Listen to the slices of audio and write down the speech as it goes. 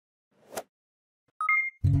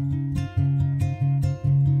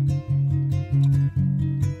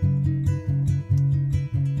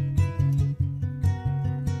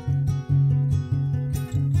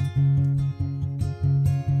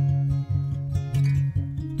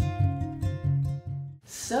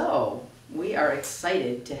So we are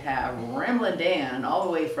excited to have Ramblin' Dan all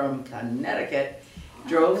the way from Connecticut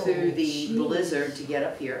drove through the blizzard to get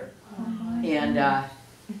up here, and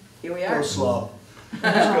here we are. Go slow.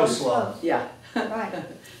 Just go slow. Yeah. Right.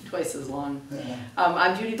 Twice as long. Yeah.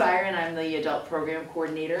 I'm Judy Byron. I'm the Adult Program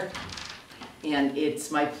Coordinator. And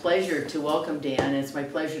it's my pleasure to welcome Dan. It's my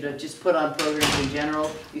pleasure to just put on programs in general.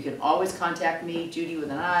 You can always contact me, Judy with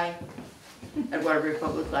an I, at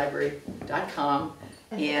waterburypubliclibrary.com.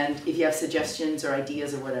 And if you have suggestions or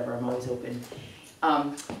ideas or whatever, I'm always open.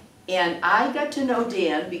 And I got to know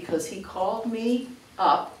Dan because he called me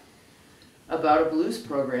up about a blues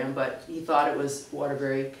program, but he thought it was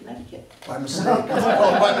Waterbury, Connecticut. By mistake.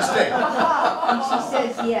 Oh, by mistake. And she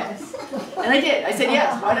says yes. And I did. I said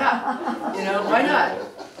yes. Why not? You know, why not?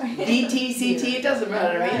 DTCT, it doesn't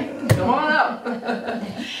matter to me. Come on up.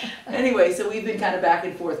 Anyway, so we've been kind of back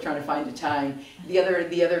and forth trying to find a time. The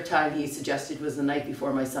other time he suggested was the night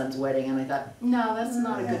before my son's wedding, and I thought, no, that's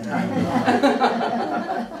not a good time.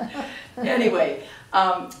 Anyway,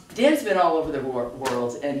 Dan's been all over the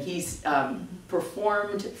world, and he's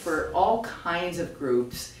performed for all kinds of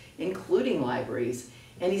groups, including libraries,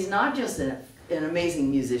 and he's not just an amazing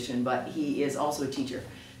musician, but he is also a teacher.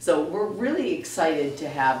 So we're really excited to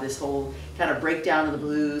have this whole kind of breakdown of the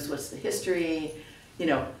blues, what's the history, you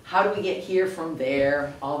know, how do we get here from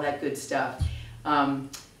there, all that good stuff. And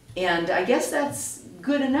I guess that's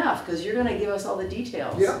good enough, because you're going to give us all the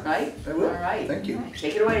details, yeah, right? I will. All right. Thank you.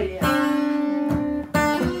 Take it away, Dan.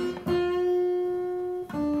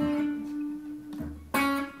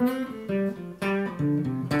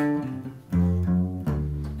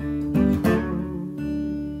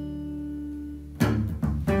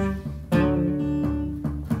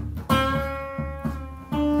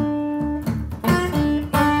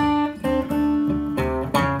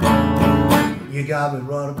 You got me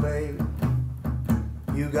running, baby.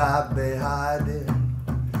 You got me hiding.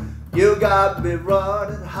 You got me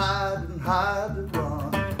running, hiding, hiding,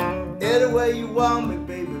 run. Any way you want me,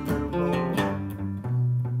 baby, let it roll.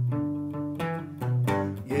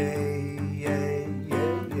 Yeah, yeah,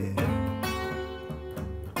 yeah, yeah.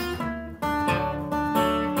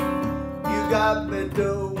 You got me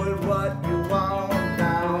doing what you want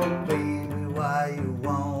now, baby. Why you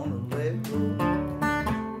wanna let go?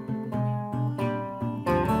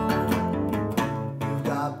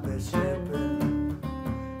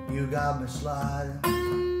 You got me sliding,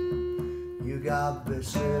 you got me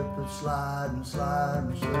slipping, sliding,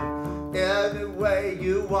 sliding, slipping. Any way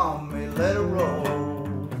you want me, let it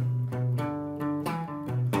roll.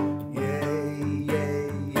 Yeah,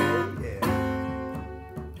 yeah, yeah, yeah.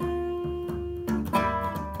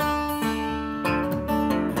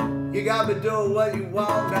 You got me doing what you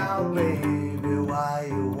want now, baby. Why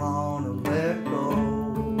you wanna let go?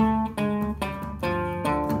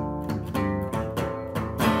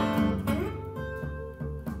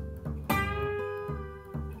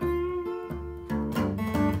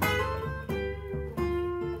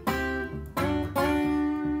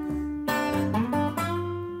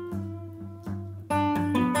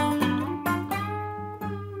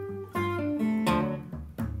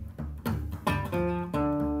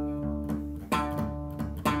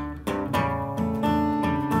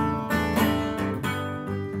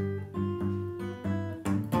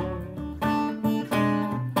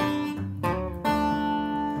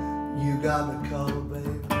 You got me color,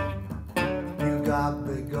 baby. You got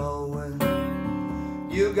me going.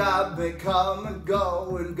 You got me coming,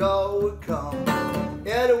 going, going, come.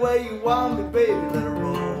 Any way you want me, baby, let it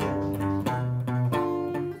roll.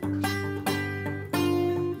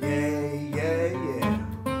 Yeah, yeah, yeah.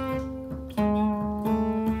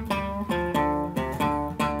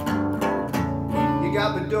 You got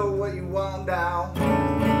me doing what you want now.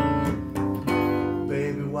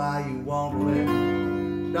 Baby, why you won't let go?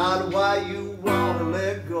 Not why you wanna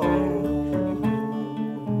let go.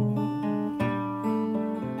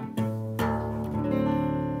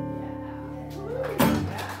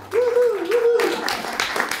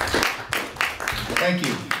 Thank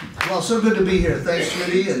you. Well, so good to be here. Thanks,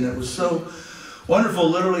 Judy, and it was so wonderful.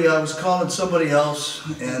 Literally, I was calling somebody else,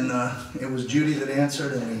 and it was Judy that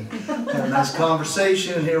answered, and we had a nice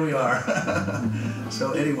conversation, and here we are.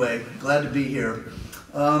 So anyway, glad to be here.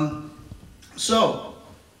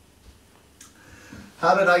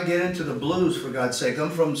 How did I get into the blues, for God's sake? I'm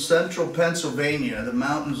from central Pennsylvania, the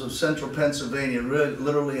mountains of central Pennsylvania,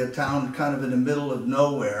 literally a town kind of in the middle of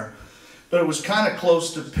nowhere. But it was kind of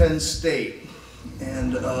close to Penn State.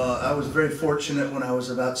 And I was very fortunate when I was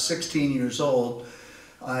about 16 years old.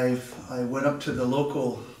 I went up to the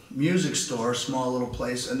local music store, small little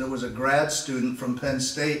place, and there was a grad student from Penn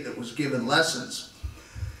State that was giving lessons.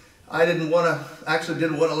 I actually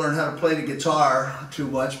didn't want to learn how to play the guitar too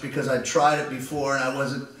much because I tried it before and I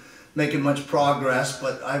wasn't making much progress,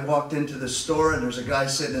 but I walked into the store and there's a guy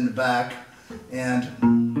sitting in the back and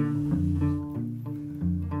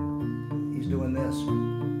he's doing this.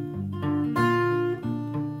 And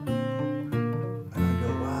I go,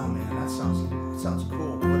 wow man, that sounds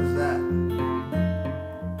cool. What is that?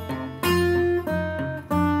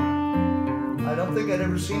 I don't think I'd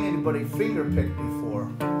ever seen anybody finger pick before.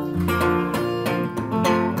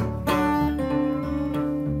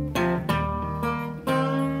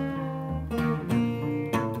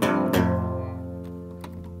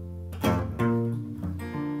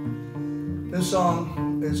 This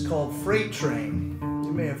song is called Freight Train.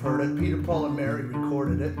 You may have heard it. Peter, Paul, and Mary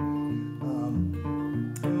recorded it.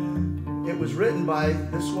 It was written by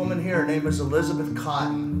this woman here. Her name is Elizabeth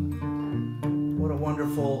Cotton. What a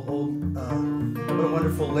wonderful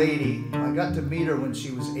lady. I got to meet her when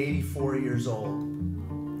she was 84 years old.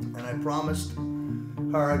 And I promised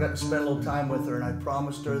her, I got to spend a little time with her, and I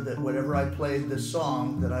promised her that whenever I played this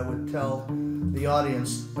song, that I would tell the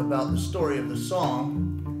audience about the story of the song.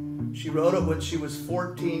 She wrote it when she was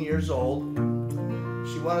 14 years old.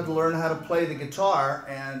 She wanted to learn how to play the guitar,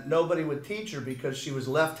 and nobody would teach her because she was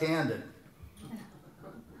left-handed.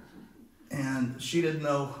 And she didn't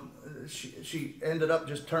know, she ended up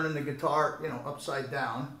just turning the guitar, upside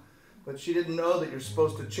down. But she didn't know that you're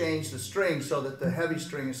supposed to change the string so that the heavy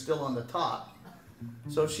string is still on the top.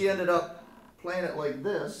 So she ended up playing it like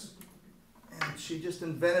this, and she just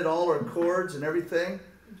invented all her chords and everything.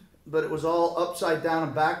 But it was all upside down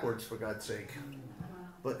and backwards, for God's sake.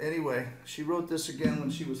 But anyway, she wrote this again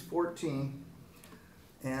when she was 14.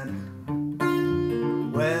 And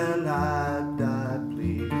when I die,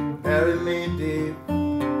 please bury me deep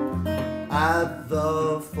at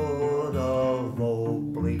the foot of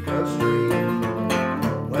old Bleecker Street.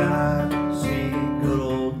 When I see good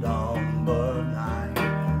old Number 9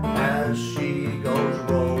 as she goes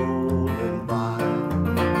rolling by.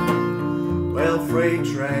 Well, freight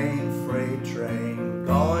train,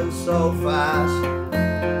 going so fast.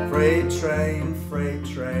 Freight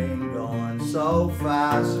train, going so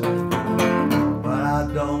fast. But I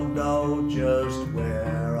don't know just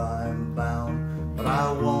where I'm bound, but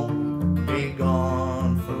I won't be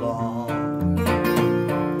gone for long.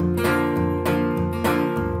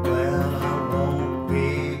 Well, I won't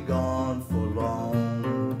be gone for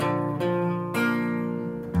long.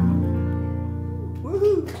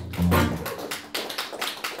 Woohoo!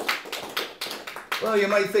 Well, you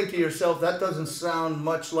might think to yourself, that doesn't sound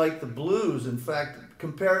much like the blues. In fact,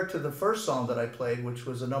 compare it to the first song that I played, which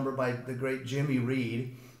was a number by the great Jimmy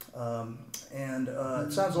Reed.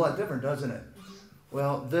 It sounds a lot different, doesn't it?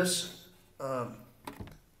 Well, this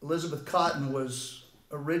Elizabeth Cotton was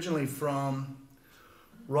originally from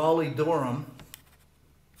Raleigh-Durham,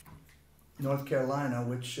 North Carolina,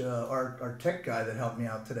 which our tech guy that helped me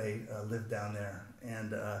out today lived down there.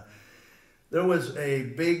 And there was a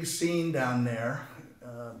big scene down there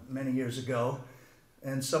many years ago,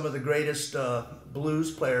 and some of the greatest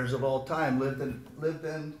blues players of all time lived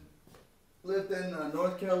in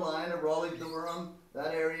North Carolina, Raleigh-Durham,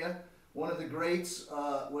 that area. One of the greats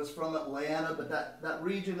was from Atlanta, but that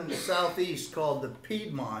region in the southeast called the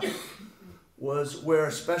Piedmont was where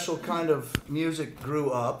a special kind of music grew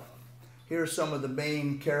up. Here are some of the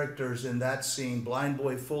main characters in that scene: Blind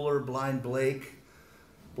Boy Fuller, Blind Blake.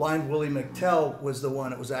 Blind Willie McTell was the one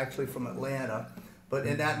that was actually from Atlanta. But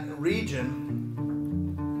in that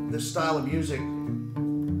region, this style of music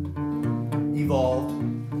evolved.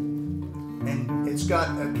 And it's got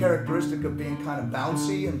a characteristic of being kind of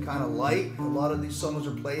bouncy and kind of light. A lot of these songs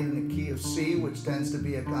are played in the key of C, which tends to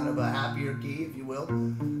be a kind of a happier key, if you will.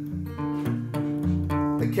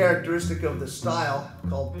 The characteristic of the style,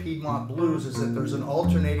 called Piedmont Blues, is that there's an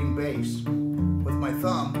alternating bass. With my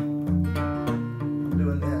thumb, I'm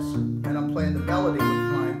doing this, and I'm playing the melody with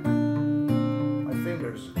my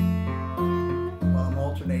fingers while I'm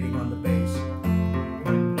alternating on the bass.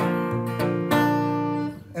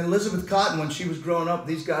 And Elizabeth Cotton, when she was growing up,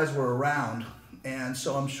 these guys were around, and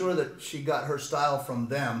so I'm sure that she got her style from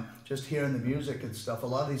them, just hearing the music and stuff. A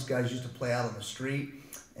lot of these guys used to play out on the street,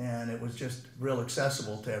 and it was just real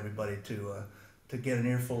accessible to everybody to get an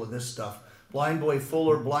earful of this stuff. Blind Boy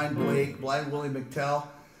Fuller, Blind Blake, Blind Willie McTell.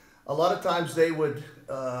 A lot of times they would,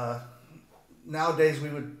 nowadays we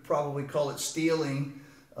would probably call it stealing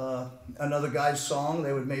another guy's song.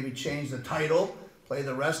 They would maybe change the title, play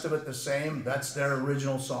the rest of it the same. That's their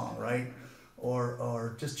original song, right?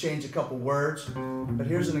 Or just change a couple words. But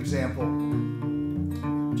here's an example.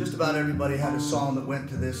 Just about everybody had a song that went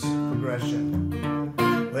to this progression.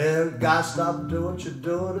 Well, you gotta stop doing what you're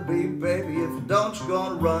doing to me, baby. If you don't, you're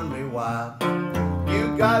gonna run me wild.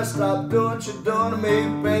 You gotta stop doing what you're doing to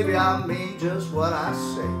me, baby. I mean just what I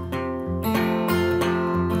say.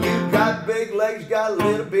 You got big legs, got a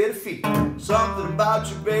little bit of feet. Something about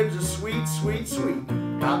you, baby's a sweet, sweet, sweet.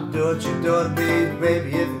 Stop doing what you're doing to me,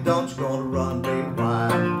 baby. If you don't, you're gonna run me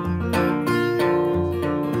wild.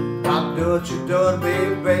 Stop doing what you're doing to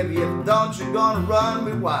me, baby. If you don't, you're gonna run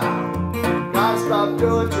me wild. Gotta stop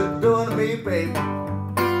doing what you're doing to me, baby.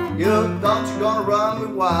 You don't, you're gonna run me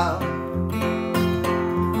wild.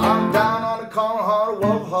 I'm down on the corner, hard to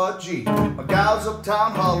walk, hard G. My gal's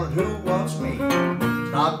uptown hollering, who wants me?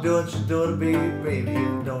 Stop doing what you're doing to me, baby.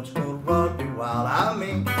 If don't, you're gonna run me wild. I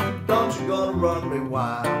mean, don't you gonna run me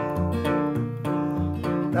wild.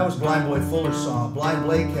 That was Blind Boy Fuller's song. Blind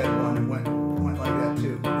Blake had one that went like that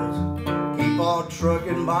too. It goes, keep on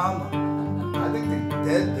trucking, mama. I think the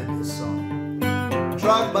Dead did this song.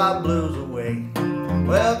 Truck my blues away.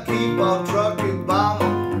 Well, keep on trucking,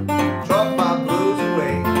 mama. Truck my blues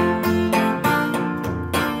away.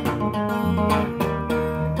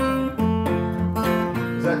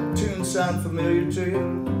 Does that tune sound familiar to you?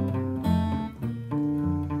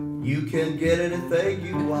 You can get anything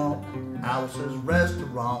you want. Alice's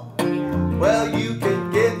Restaurant. Well, you can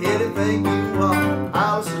get anything you want.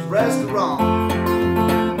 Alice's Restaurant.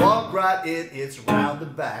 Walk right in, it's round the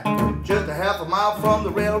back. Just a half a mile from the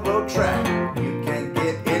railroad track. You can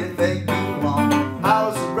get anything you want.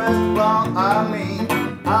 Alice's Restaurant, I mean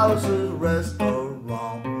Alice's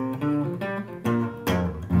Restaurant.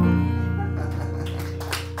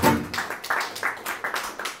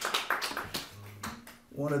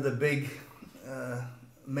 One of the big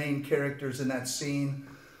main characters in that scene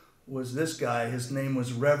was this guy. His name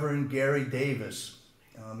was Reverend Gary Davis.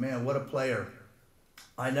 Man, what a player.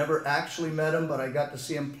 I never actually met him, but I got to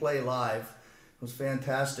see him play live. It was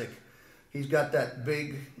fantastic. He's got that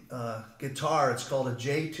big guitar. It's called a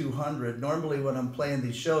J200. Normally when I'm playing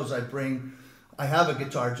these shows, I have a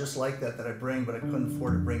guitar just like that I bring, but I couldn't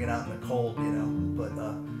afford to bring it out in the cold, you know.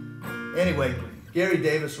 But anyway, Gary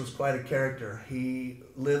Davis was quite a character. He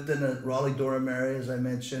lived in the Raleigh-Durham area, as I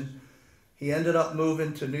mentioned. He ended up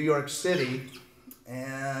moving to New York City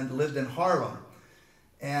and lived in Harlem.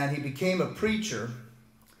 And he became a preacher.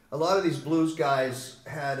 A lot of these blues guys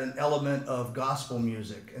had an element of gospel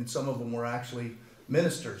music, and some of them were actually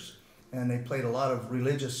ministers. And they played a lot of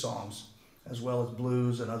religious songs, as well as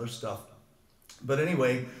blues and other stuff. But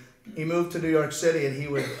anyway, he moved to New York City, and he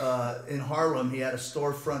would, in Harlem, he had a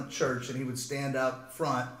storefront church, and he would stand out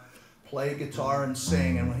front, play guitar and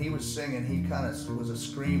sing. And when he was singing, he kind of was a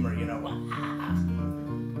screamer, you know.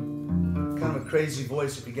 Kind of a crazy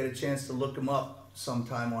voice. If you get a chance to look him up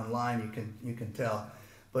sometime online, you can tell.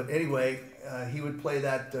 But anyway, he would play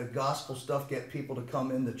that gospel stuff, get people to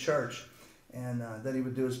come in the church, and then he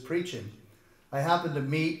would do his preaching. I happened to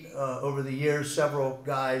meet, over the years, several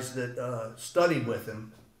guys that studied with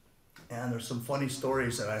him, and there's some funny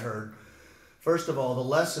stories that I heard. First of all, the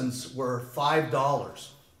lessons were $5.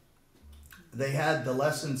 They had the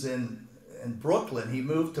lessons in Brooklyn. He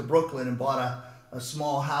moved to Brooklyn and bought a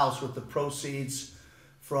small house with the proceeds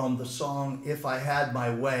from the song If I Had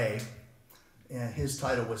My Way. And his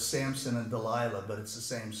title was Samson and Delilah, but it's the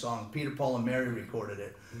same song. Peter, Paul, and Mary recorded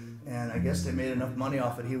it. And I guess they made enough money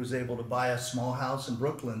off it. He was able to buy a small house in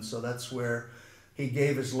Brooklyn, so that's where he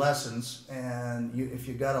gave his lessons. And if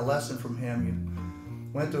you got a lesson from him, you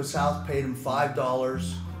went to his house, paid him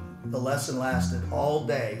 $5. The lesson lasted all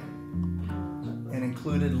day and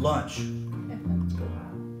included lunch.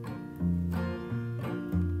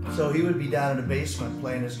 So he would be down in the basement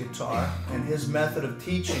playing his guitar, and his method of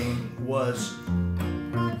teaching was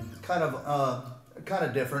kind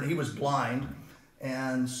of different. He was blind,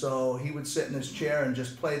 and so he would sit in his chair and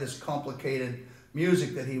just play this complicated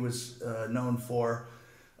music that he was known for,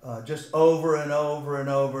 just over and over and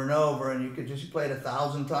over and over, and you play it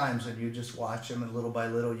 1,000 times, and you just watch him, and little by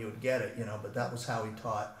little you would get it, you know. But that was how he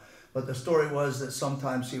taught. But the story was that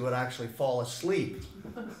sometimes he would actually fall asleep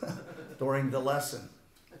during the lesson.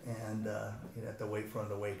 And you'd have to wait for him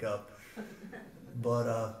to wake up. But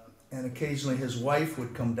and occasionally his wife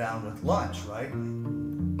would come down with lunch, right?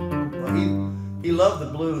 Well, he loved the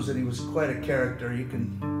blues, and he was quite a character. You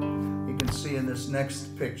can see in this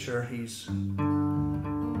next picture, he's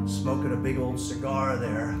smoking a big old cigar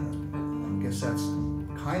there. I guess that's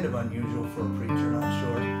kind of unusual for a preacher, not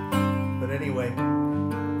sure. But anyway.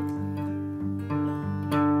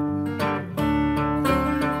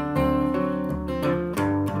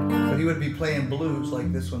 He would be playing blues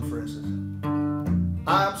like this one, for instance.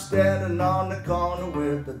 I'm standing on the corner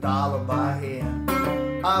with $1 by hand.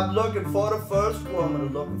 I'm looking for the first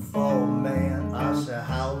woman, looking for a man. I said,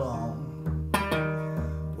 how long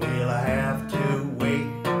will I have to wait?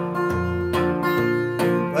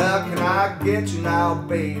 Well, can I get you now,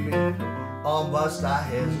 baby, or must I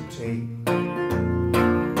hesitate?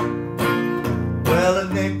 Well,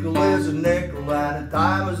 a nickel is a nickel and a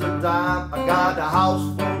dime is a dime. I got a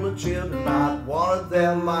house full of children, not one of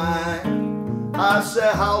them mine. I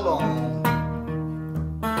said, how long?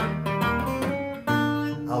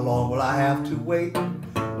 How long will I have to wait?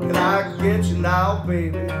 Can I get you now,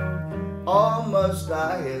 baby, or must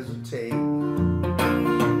I hesitate?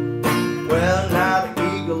 Well, now the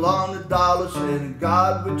eagle on the dollar said, in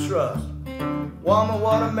God we trust. Woman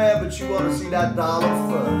want a man, but you want to see that dollar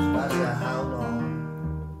first. I said, how long?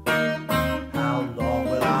 How long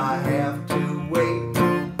will I have to wait?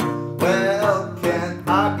 Well, can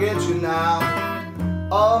I get you now,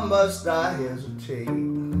 or must I hesitate?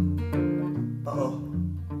 Uh-oh.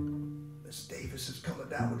 Miss Davis is coming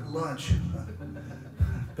down with the lunch.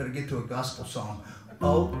 Better get to a gospel song.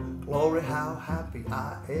 Oh, glory, how happy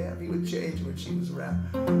I am. He would change when she was around.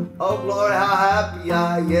 Oh, glory, how happy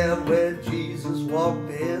I am when Jesus walked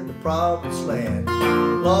in the promised land.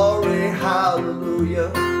 Glory,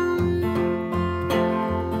 hallelujah.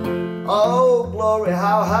 Oh, glory,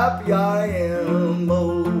 how happy I am.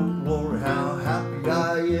 Oh, glory, how happy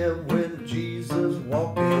I am when Jesus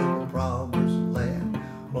walked in the promised land.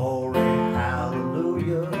 Glory,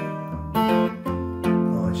 hallelujah.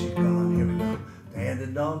 Oh, she's gone. Here we go.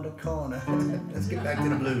 Standing on the corner. Let's get back to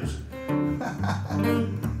the blues.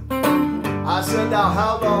 I said, now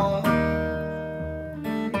how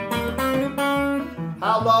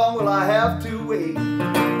long will I have to wait?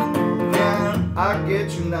 Can I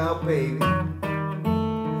get you now, baby,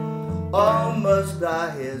 or must I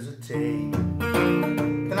hesitate?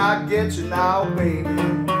 Can I get you now, baby,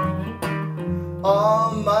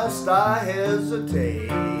 or must I hesitate?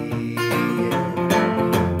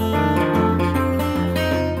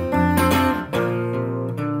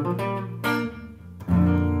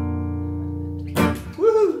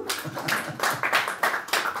 Woohoo!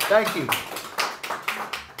 Thank you.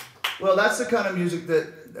 Well, that's the kind of music that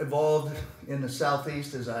evolved in the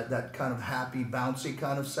Southeast, is that kind of happy, bouncy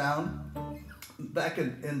kind of sound. Back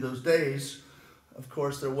in those days, of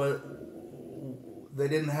course, they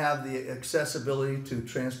didn't have the accessibility to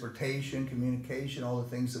transportation, communication, all the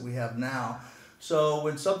things that we have now. So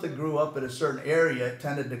when something grew up in a certain area, it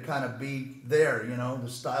tended to kind of be there, you know. The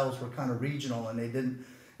styles were kind of regional, and they didn't,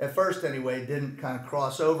 at first anyway, didn't kind of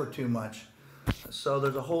cross over too much. So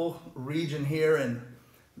there's a whole region here in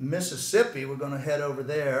Mississippi. We're going to head over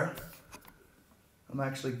there. I'm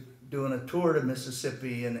actually doing a tour to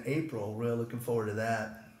Mississippi in April. Really looking forward to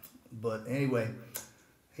that. But anyway,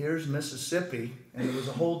 here's Mississippi, and it was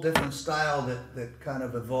a whole different style that kind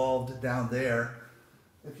of evolved down there.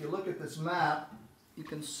 If you look at this map, you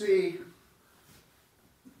can see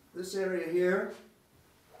this area here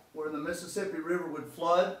where the Mississippi River would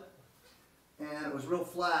flood, and it was real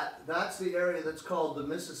flat. That's the area that's called the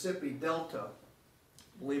Mississippi Delta.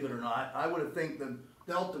 Believe it or not, I would have think the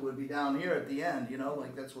delta would be down here at the end, you know,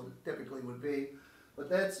 like that's what it typically would be. But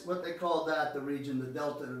that's what they called that, the region, the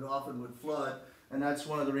delta, that often would flood. And that's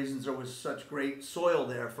one of the reasons there was such great soil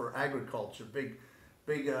there for agriculture, big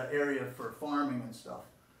area for farming and stuff.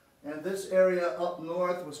 And this area up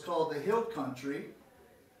north was called the Hill Country.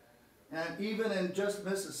 And even in just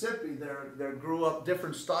Mississippi, there grew up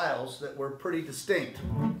different styles that were pretty distinct.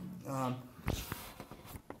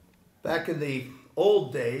 Back in the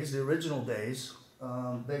old days, the original days,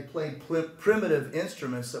 they played primitive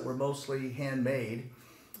instruments that were mostly handmade.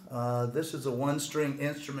 This is a one-string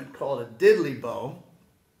instrument called a diddley bow.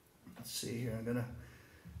 Let's see here, I'm going to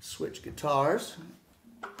switch guitars.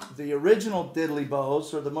 The original diddley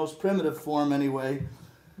bows, or the most primitive form anyway,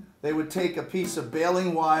 they would take a piece of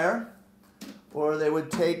baling wire, or they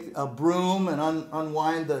would take a broom and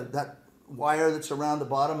unwind that wire that's around the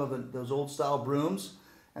bottom of those old style brooms,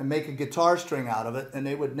 and make a guitar string out of it, and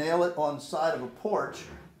they would nail it on the side of a porch,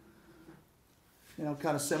 you know,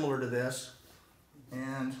 kind of similar to this,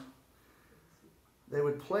 and they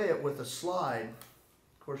would play it with a slide.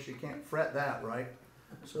 Of course, you can't fret that, right?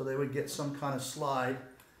 So they would get some kind of slide.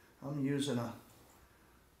 I'm using a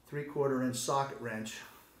 3/4 inch socket wrench.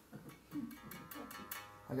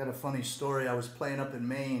 I got a funny story. I was playing up in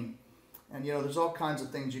Maine, and you know, there's all kinds of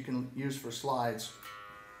things you can use for slides.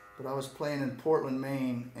 But I was playing in Portland,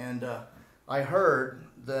 Maine, and I heard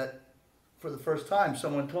that for the first time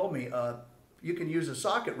someone told me, you can use a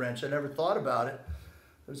socket wrench. I never thought about it.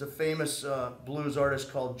 There's a famous blues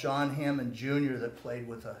artist called John Hammond Jr. that played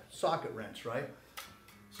with a socket wrench, right?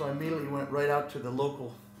 So I immediately went right out to the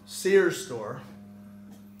local Sears store,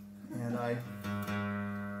 and I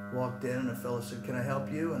walked in, and a fellow said, "Can I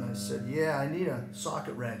help you?" And I said, "Yeah, I need a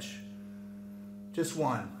socket wrench, just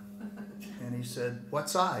one." And he said, "What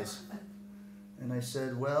size?" And I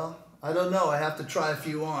said, "Well, I don't know, I have to try a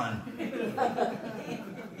few on."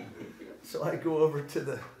 So I go over to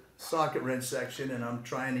the socket wrench section, and I'm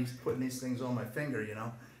putting these things on my finger, you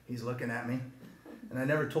know. He's looking at me, and I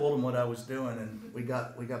never told him what I was doing. And we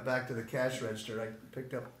got back to the cash register. I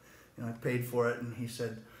picked up, you know, I paid for it, and he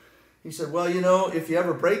said, "Well, you know, if you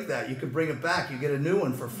ever break that, you can bring it back. You get a new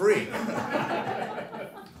one for free."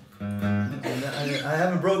 And I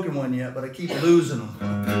haven't broken one yet, but I keep losing them.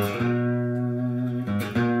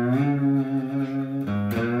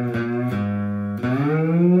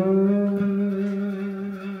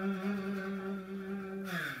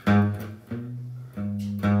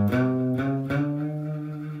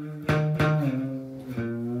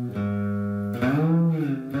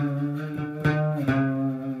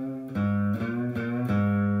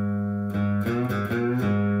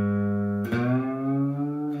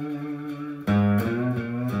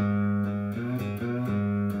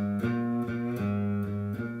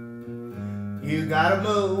 You gotta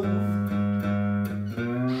move.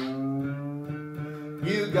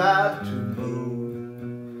 You got to move.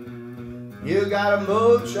 You gotta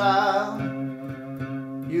move, child.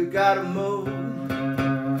 You gotta move.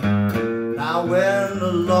 Now when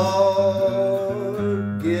the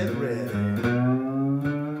Lord get ready,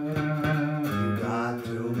 you got to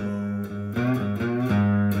move.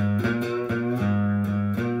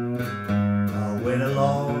 Now when the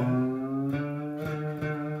Lord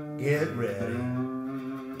get ready,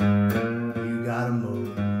 you gotta move.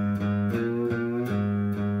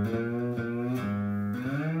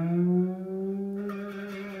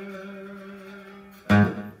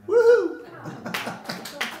 Woohoo!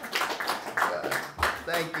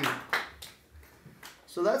 Thank you.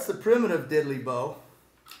 So that's the primitive diddly bow.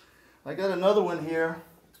 I got another one here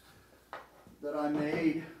that I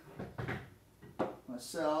made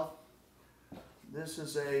myself. This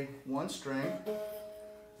is a one string.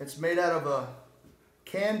 It's made out of a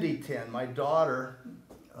candy tin. My daughter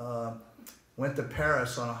went to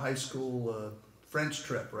Paris on a high school French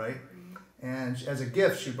trip, right? And as a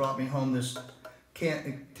gift, she brought me home this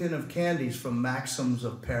tin of candies from Maxim's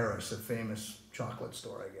of Paris, a famous chocolate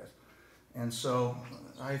store, I guess. And so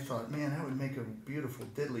I thought, man, that would make a beautiful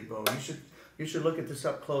diddly bow. You should look at this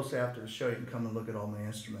up close after the show. You can come and look at all my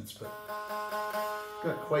instruments, but it's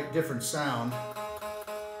got quite different sound.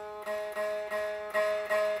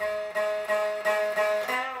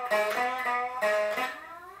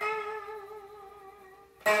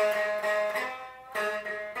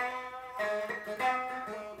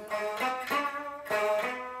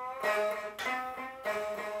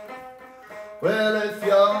 Well, if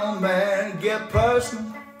your man get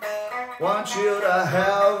personal, want you to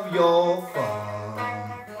have your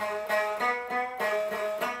fun.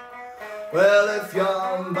 Well, if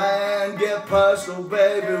your man get personal,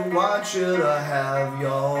 baby, want you to have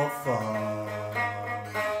your fun.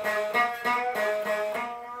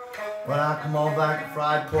 When I come on back to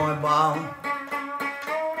Fried Point Bomb,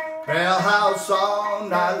 Bell House all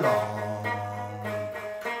night long.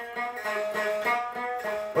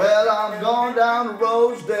 Well, I'm going down to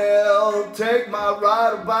Rosedale, take my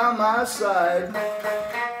rider by my side.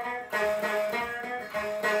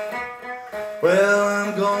 Well,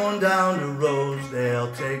 I'm going down to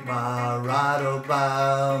Rosedale, take my rider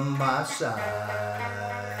by my side.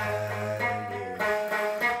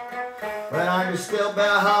 When I can still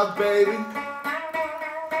bear house, baby,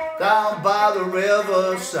 down by the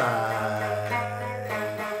riverside.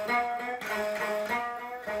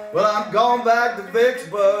 Well, I'm going back to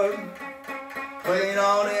Vicksburg, clean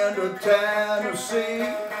on into Tennessee.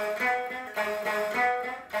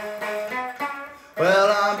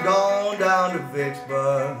 Well, I'm going down to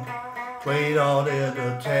Vicksburg, clean on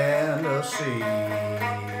into Tennessee.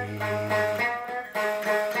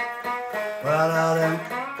 Well, out in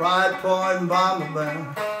Pride Point and Bomber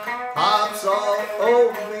Band, hops all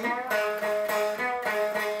over me.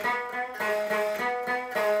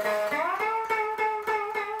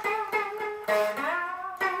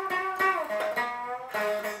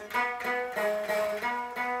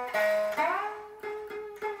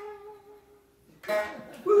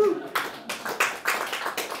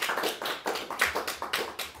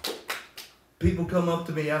 People come up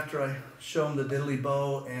to me after I show them the diddly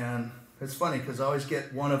bow, and it's funny because I always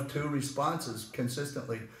get one of two responses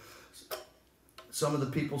consistently. Some of the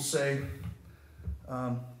people say,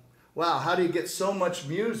 wow, how do you get so much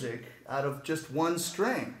music out of just one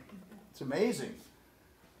string? It's amazing.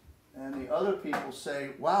 And the other people say,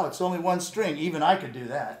 wow, it's only one string. Even I could do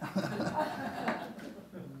that.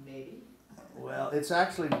 Maybe. Well, it's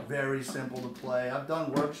actually very simple to play. I've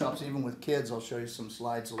done workshops even with kids. I'll show you some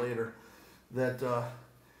slides later. That,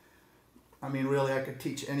 I mean, really, I could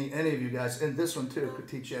teach any of you guys, and this one too, could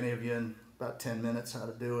teach any of you in about 10 minutes how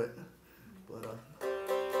to do it. But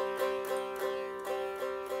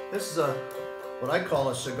this is what I call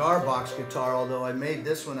a cigar box guitar, although I made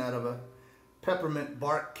this one out of a peppermint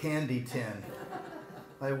bark candy tin.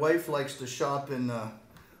 My wife likes to shop in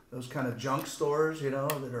those kind of junk stores, you know,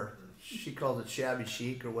 that are, she calls it shabby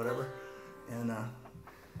chic or whatever,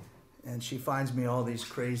 and she finds me all these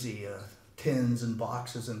crazy tins and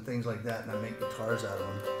boxes and things like that, and I make guitars out of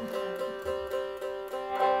them.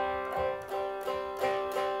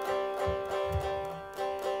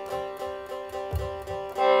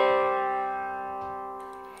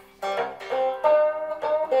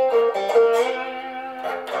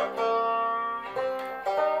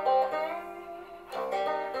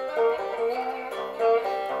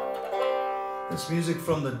 This music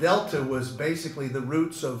from the Delta was basically the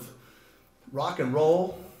roots of rock and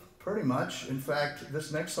roll, pretty much. In fact,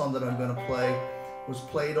 this next song that I'm going to play was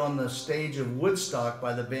played on the stage of Woodstock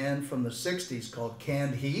by the band from the 60s called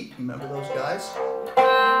Canned Heat. You remember those guys?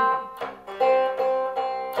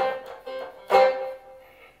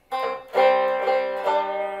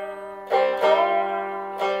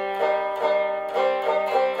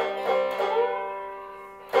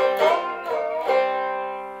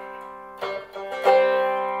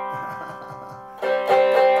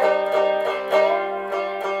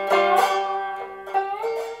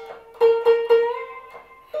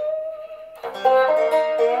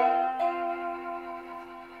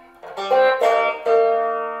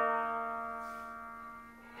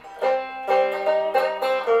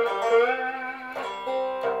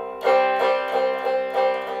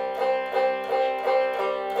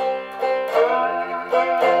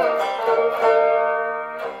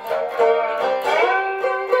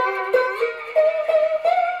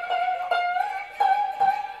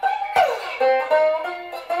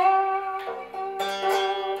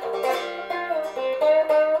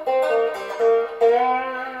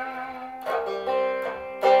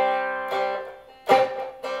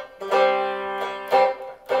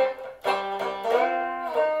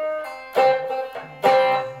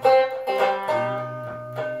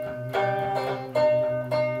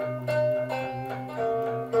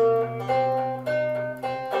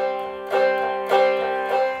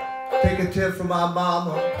 Take a tip from my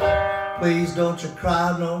mama, please don't you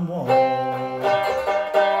cry no more.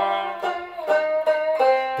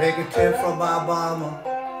 Take a tip from my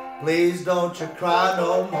mama, please don't you cry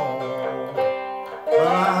no more.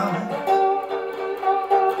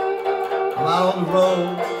 I'm out on the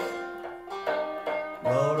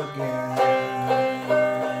road again.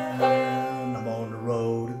 I'm on the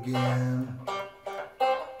road again.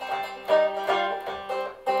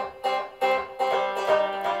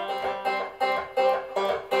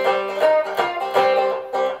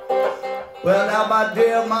 Well, now my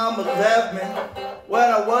dear mama left me when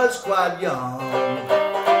I was quite young.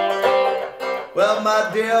 Well, my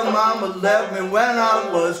dear mama left me when I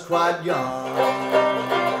was quite young.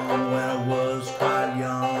 When I was quite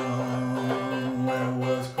young. When I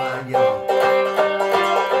was quite young.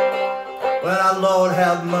 When I, Lord,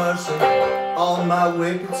 have mercy on my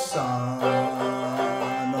wicked son.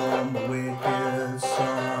 On my wicked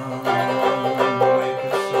son. On my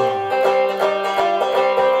wicked son.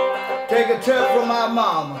 Take a tip from my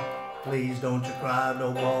mama, please don't you cry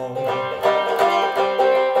no more.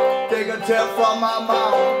 Take a tip from my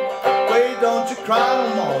mama, please don't you cry no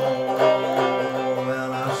more.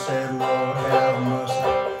 Well, I said, Lord, have mercy.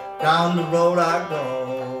 Down the road I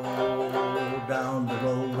go, down the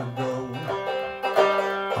road I go.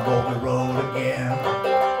 I'm on the road again.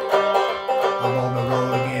 I'm on the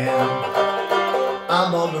road again.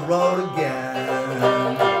 I'm on the road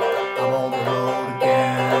again. I'm on the road again.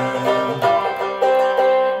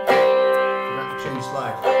 Forgot to change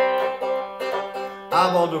slides.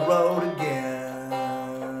 I'm on the road again.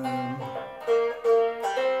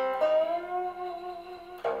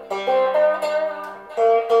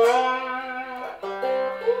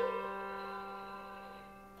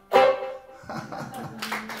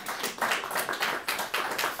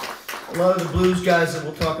 A lot of the blues guys that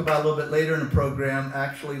we'll talk about a little bit later in the program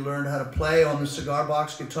actually learned how to play on the cigar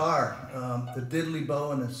box guitar. The diddley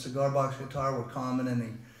bow and the cigar box guitar were common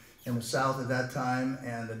in the South at that time,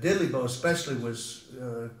 and the diddley bow especially was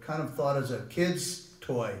kind of thought as a kid's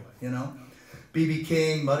toy, you know. B.B.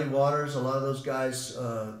 King, Muddy Waters, a lot of those guys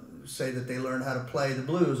say that they learned how to play the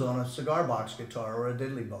blues on a cigar box guitar or a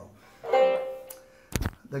diddley bow.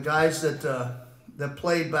 the guys that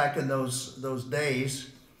played back in those days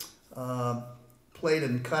played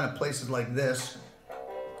in kind of places like this.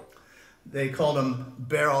 They called them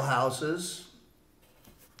barrel houses.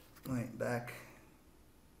 Wait, back.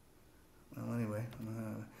 Well, anyway,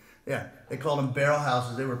 yeah, they called them barrel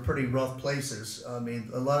houses. They were pretty rough places. I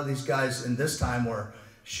mean, a lot of these guys in this time were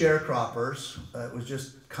sharecroppers. It was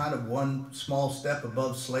just kind of one small step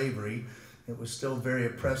above slavery. It was still a very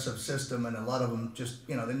oppressive system, and a lot of them just,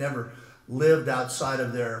 they never lived outside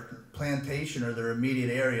of their plantation or their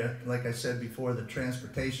immediate area. Like I said before, the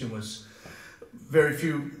transportation was very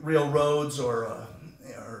few real roads or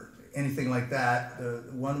anything like that. The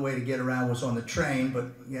one way to get around was on the train, but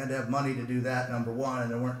you had to have money to do that, number one, and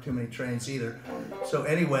there weren't too many trains either. So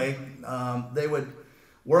anyway, they would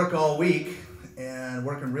work all week and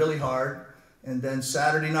working really hard, and then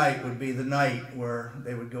Saturday night would be the night where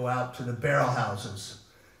they would go out to the barrel houses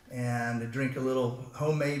and they'd drink a little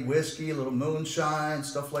homemade whiskey, a little moonshine,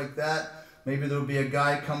 stuff like that. Maybe there would be a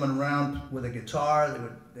guy coming around with a guitar.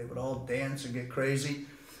 They would all dance and get crazy.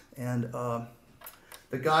 And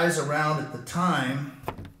the guys around at that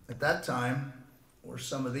time, were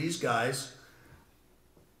some of these guys.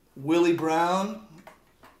 Willie Brown,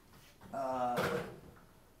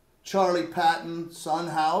 Charlie Patton, Son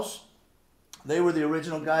House. They were the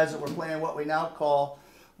original guys that were playing what we now call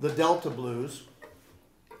the Delta Blues.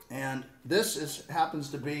 And this happens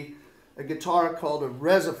to be a guitar called a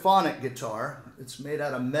resophonic guitar. It's made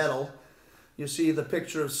out of metal. You see the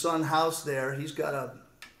picture of Son House there. He's got a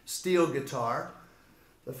steel guitar.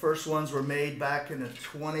 The first ones were made back in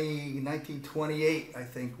 1928, I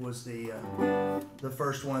think, was the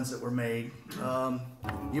first ones that were made.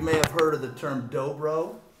 You may have heard of the term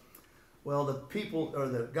dobro. Well, the people, or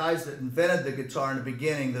the guys that invented the guitar in the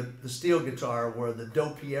beginning, the steel guitar, were the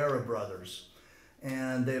Dopiera brothers.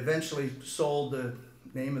 And they eventually sold the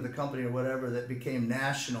name of the company or whatever that became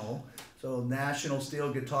National. So National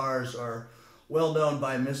steel guitars are well known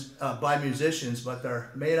by musicians, but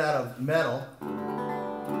they're made out of metal.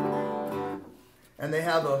 And they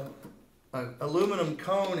have a aluminum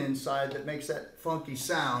cone inside that makes that funky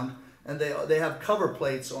sound. And they have cover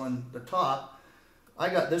plates on the top. I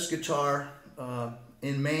got this guitar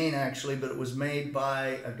in Maine, actually, but it was made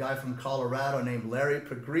by a guy from Colorado named Larry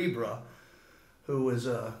Pagrebra, who was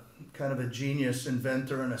a kind of a genius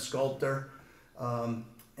inventor and a sculptor.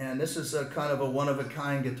 And this is a kind of a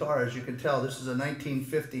one-of-a-kind guitar. As you can tell, this is a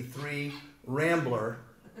 1953 Rambler,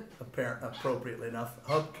 appropriately enough,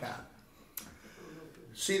 hubcap.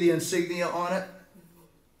 See the insignia on it?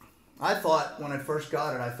 I thought, when I first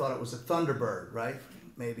got it, I thought it was a Thunderbird, right?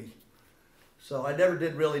 Maybe. So I never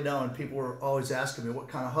did really know, and people were always asking me, what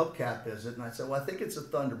kind of hubcap is it? And I said, well, I think it's a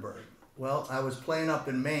Thunderbird. Well, I was playing up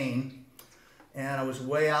in Maine, and I was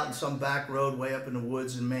way out in some back road, way up in the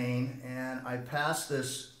woods in Maine, and I passed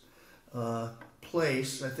this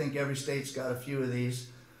place. I think every state's got a few of these.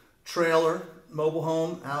 Trailer, mobile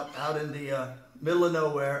home, out in the middle of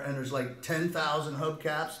nowhere, and there's like 10,000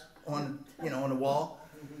 hubcaps on the wall.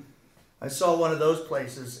 I saw one of those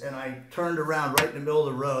places, and I turned around right in the middle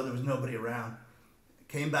of the road. There was nobody around.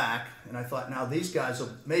 Came back, and I thought, now these guys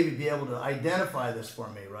will maybe be able to identify this for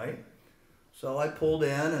me, right? So I pulled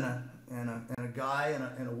in, and a guy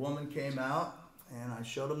and a woman came out, and I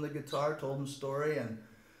showed them the guitar, told them the story, and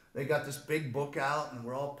they got this big book out, and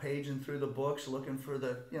we're all paging through the books looking for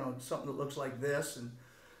something that looks like this, and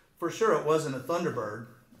for sure it wasn't a Thunderbird,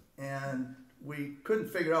 and we couldn't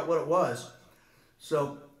figure out what it was.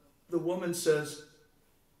 So the woman says,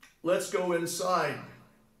 let's go inside.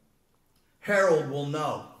 Harold will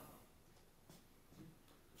know.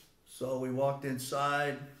 So we walked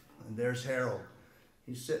inside, and there's Harold.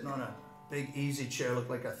 He's sitting on a big easy chair, looked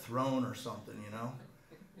like a throne or something,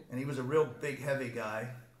 And he was a real big, heavy guy.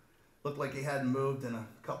 Looked like he hadn't moved in a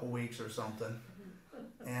couple weeks or something.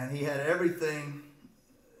 And he had everything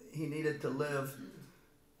he needed to live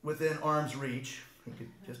within arm's reach.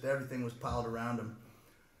 Everything was piled around him.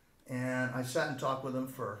 And I sat and talked with them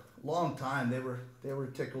for a long time. They were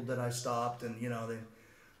tickled that I stopped, and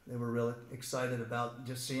they were really excited about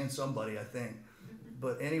just seeing somebody, I think.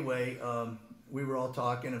 But anyway, we were all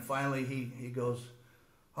talking, and finally he goes,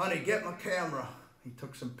 honey, get my camera. He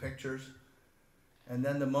took some pictures, and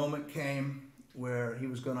then the moment came where he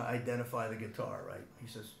was going to identify the guitar, right? He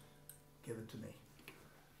says, give it to me.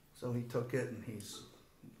 So he took it, and he's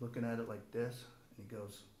looking at it like this, and he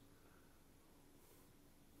goes,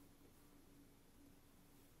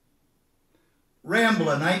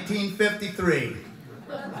 Ramblin, 1953.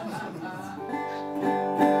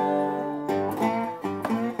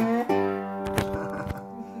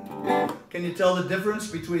 Can Can you tell the difference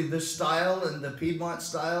between this style and the Piedmont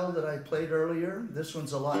style that I played earlier? This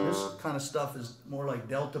one's a lot, this kind of stuff is more like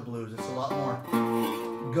Delta blues. It's a lot more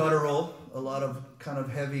guttural, a lot of kind of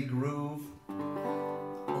heavy groove,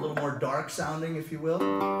 a little more dark sounding, if you will.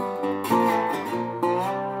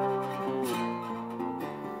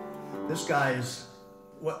 This guy is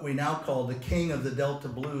what we now call the king of the Delta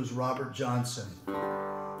blues, Robert Johnson.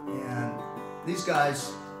 And these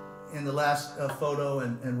guys in the last photo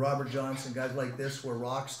and Robert Johnson, guys like this were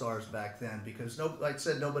rock stars back then because, like I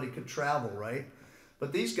said, nobody could travel, right?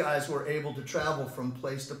 But these guys were able to travel from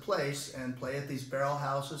place to place and play at these barrel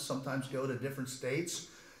houses, sometimes go to different states,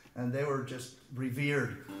 and they were just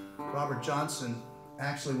revered. Robert Johnson,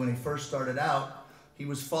 actually, when he first started out, he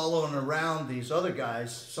was following around these other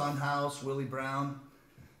guys, Son House, Willie Brown,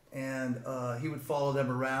 and he would follow them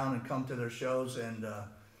around and come to their shows, and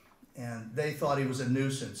they thought he was a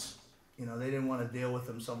nuisance. You know, they didn't want to deal with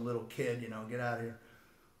him, some little kid, you know, get out of here.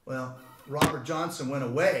 Well, Robert Johnson went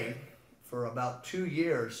away for about 2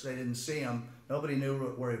 years. They didn't see him. Nobody knew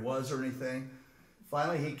where he was or anything.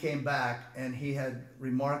 Finally, he came back, and he had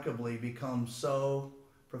remarkably become so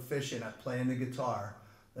proficient at playing the guitar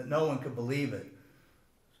that no one could believe it.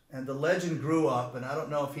 And the legend grew up, and I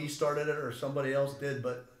don't know if he started it or somebody else did,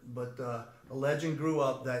 but the legend grew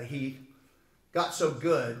up that he got so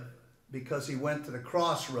good because he went to the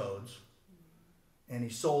crossroads and he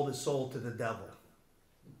sold his soul to the devil.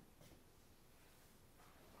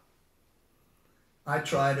 I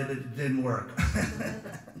tried it, it didn't work. No,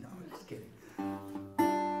 I'm just kidding.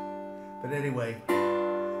 But anyway,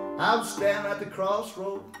 I'm standing at the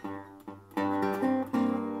crossroad.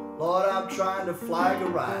 Lord, I'm trying to flag a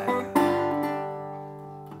ride.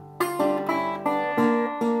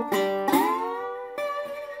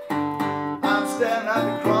 I'm standing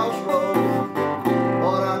at the crossroad.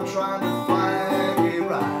 Lord, I'm trying to flag a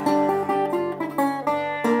ride.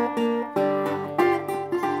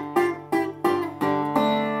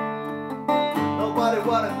 Nobody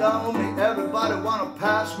wanna know me, everybody wanna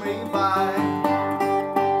pass me by.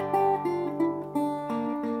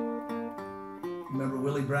 Remember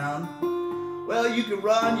Willie Brown? Well, you can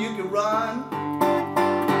run, you can run.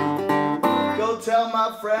 Go tell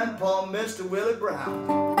my friend Paul, Mr. Willie Brown.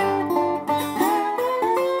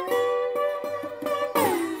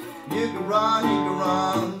 You can run, you can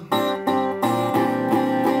run.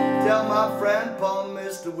 Tell my friend Paul,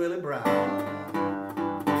 Mr. Willie Brown.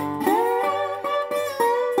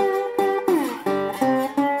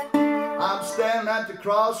 I'm standing at the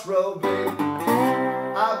crossroad, babe.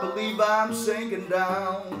 I believe I'm sinking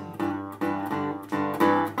down.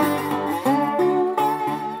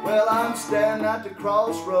 Well, I'm standing at the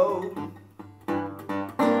crossroad.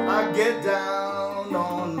 I get down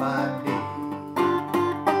on my knees.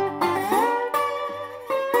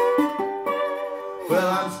 Well,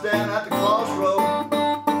 I'm standing at the crossroad.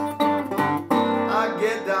 I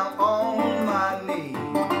get down on my knees.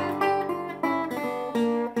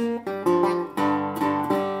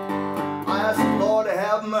 I ask the Lord to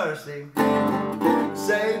have mercy.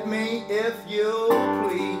 Save me if you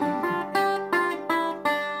please.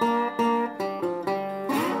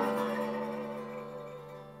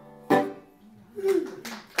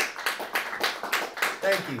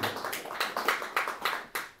 Thank you.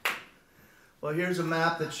 Well, here's a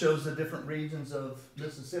map that shows the different regions of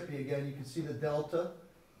Mississippi. Again, you can see the Delta.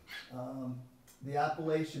 The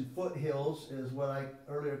Appalachian foothills is what I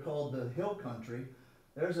earlier called the hill country.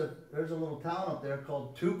 There's a little town up there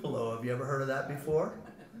called Tupelo. Have you ever heard of that before?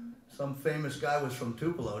 Some famous guy was from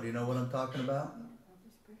Tupelo. Do you know what I'm talking about?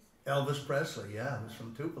 Elvis Presley, yeah, was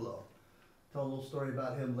from Tupelo. Tell a little story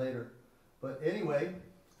about him later. But anyway,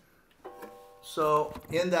 so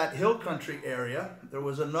in that hill country area, there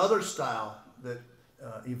was another style that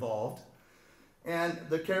evolved. And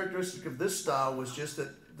the characteristic of this style was just that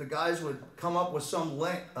the guys would come up with some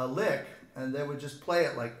lick, and they would just play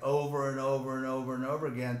it like over and over and over and over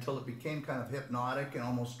again until it became kind of hypnotic and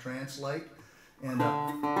almost trance-like. And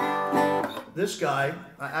this guy,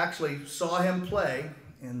 I actually saw him play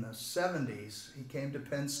in the 70s. He came to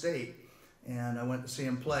Penn State, and I went to see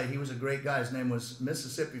him play. He was a great guy. His name was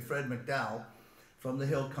Mississippi Fred McDowell from the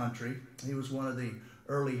hill country. He was one of the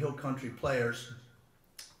early hill country players.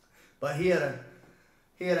 But he had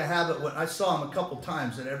a habit, when I saw him a couple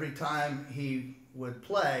times, and every time he would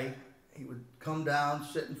play, he would come down,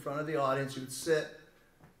 sit in front of the audience, he would sit,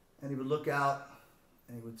 and he would look out,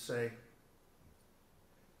 and he would say,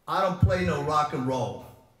 "I don't play no rock and roll."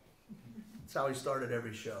 That's how he started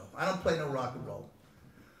every show. "I don't play no rock and roll."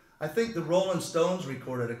 I think the Rolling Stones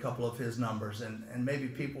recorded a couple of his numbers, and maybe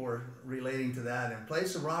people were relating to that, and play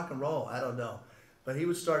some rock and roll, I don't know. But he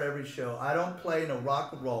would start every show. I don't play no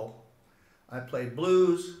rock and roll. I play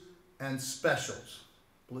blues and specials.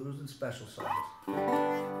 Blues and special songs.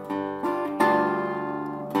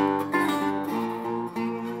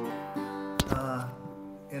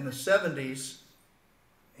 In the 70s,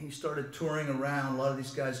 he started touring around. A lot of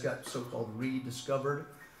these guys got so-called rediscovered,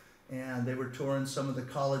 and they were touring some of the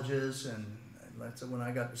colleges, and that's when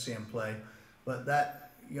I got to see him play. But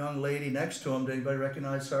that young lady next to him, did anybody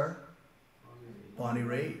recognize her? Bonnie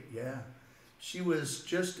Raitt, yeah. She was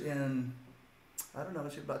just in, I don't know,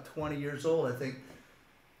 she was about 20 years old, I think.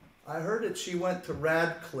 I heard that she went to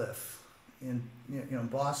Radcliffe in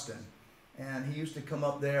Boston, and he used to come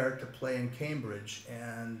up there to play in Cambridge,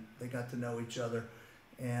 and they got to know each other.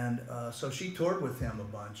 And so she toured with him a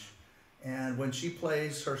bunch. And when she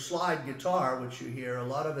plays her slide guitar, which you hear, a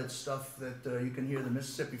lot of it's stuff that you can hear the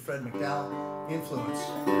Mississippi Fred McDowell influence.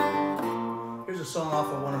 Here's a song off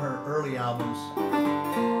of one of her early albums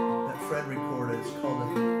that Fred recorded. It's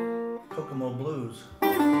called the Kokomo Blues.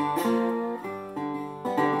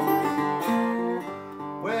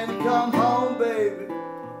 When you come home, baby,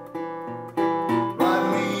 write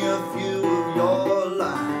me a few of your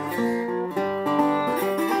lines.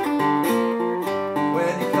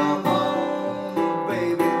 When you come home,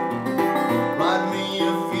 baby, write me a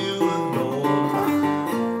few of your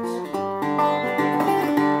lines.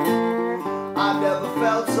 I never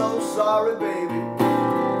felt so sorry, baby,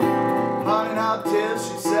 running out till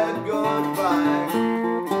she said goodbye.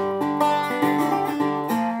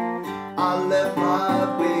 I left my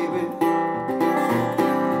baby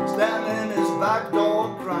standing in his back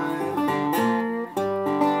door crying.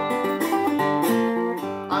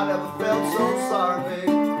 I never felt so sorry,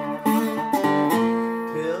 baby,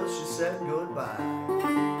 till she said goodbye.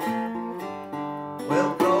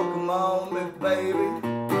 Well, Kokomo me, baby,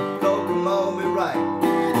 Kokomo me right.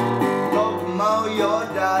 Kokomo, your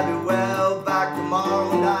daddy, well, back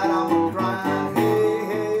tomorrow night I'm crying. Hey,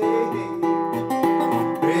 hey, hey,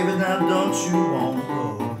 baby, now don't you wanna go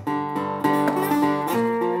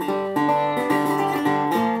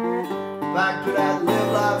back to that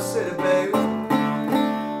live life city, baby?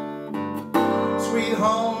 Sweet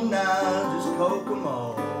home now, just Kokomo.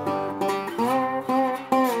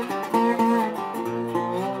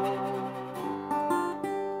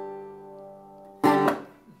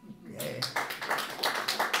 Yeah.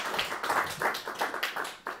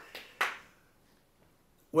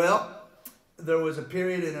 Well, there was a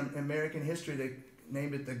period in American history that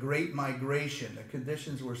named it the Great Migration. The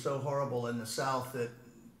conditions were so horrible in the South that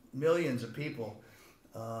millions of people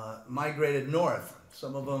migrated north.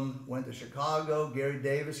 Some of them went to Chicago. Gary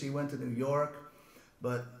Davis, he went to New York.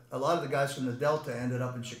 But a lot of the guys from the Delta ended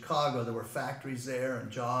up in Chicago. There were factories there and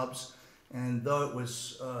jobs. And though it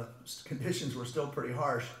was, conditions were still pretty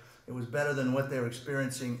harsh, it was better than what they were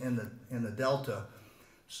experiencing in the Delta.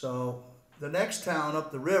 So the next town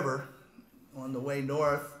up the river on the way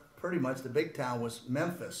north, pretty much the big town, was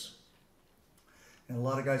Memphis. And a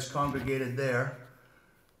lot of guys congregated there.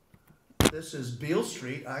 This is Beale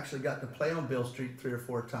Street. I actually got to play on Beale Street 3 or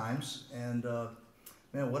 4 times. And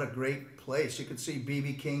man, what a great place. You could see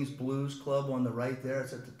B.B. King's Blues Club on the right there.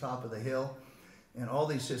 It's at the top of the hill. And all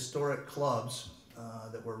these historic clubs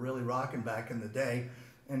that were really rocking back in the day.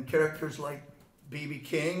 And characters like B.B.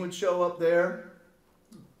 King would show up there.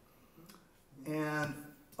 And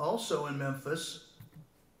also in Memphis,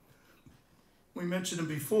 we mentioned him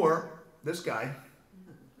before, this guy,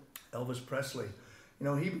 Elvis Presley. You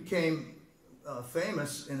know, he became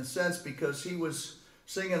famous in a sense because he was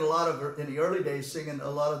singing a lot of, in the early days, singing a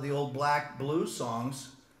lot of the old black blues songs.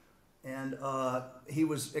 And he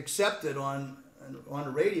was accepted on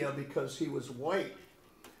the radio because he was white.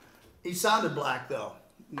 He sounded black though.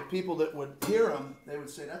 And the people that would hear him, they would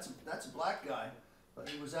say, that's a black guy. But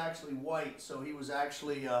he was actually white, so he was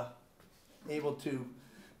actually able to,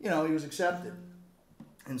 you know, he was accepted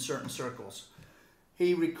in certain circles.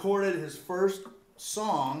 He recorded his first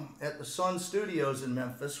song at the Sun Studios in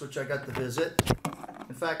Memphis, which I got to visit.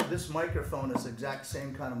 In fact, this microphone is the exact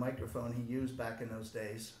same kind of microphone he used back in those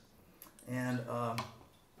days. And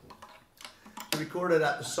he recorded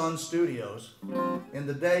at the Sun Studios. In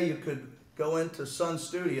the day, you could go into Sun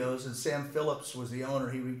Studios, and Sam Phillips was the owner.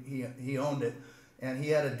 He owned it. And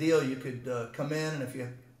he had a deal. You could come in, and if you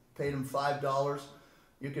paid him $5,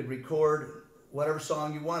 you could record whatever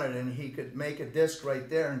song you wanted, and he could make a disc right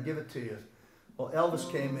there and give it to you. Well,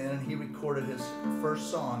 Elvis came in, and he recorded his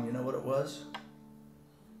first song. You know what it was?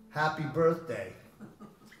 Happy Birthday.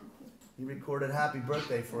 He recorded Happy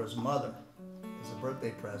Birthday for his mother as a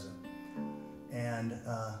birthday present. And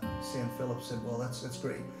Sam Phillips said, well, that's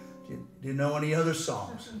great. Do you know any other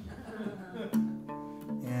songs?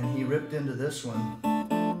 and he ripped into this one,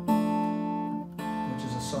 which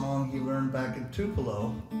is a song he learned back in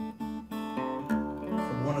Tupelo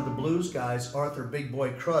from one of the blues guys, Arthur Big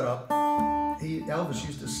Boy Crudup. Elvis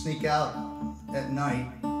used to sneak out at night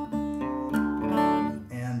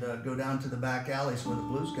and go down to the back alleys where the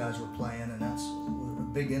blues guys were playing, and that's a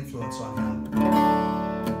big influence on him.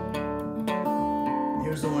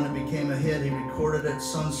 Here's the one that became a hit. He recorded it at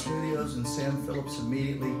Sun Studios, and Sam Phillips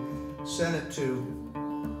immediately sent it to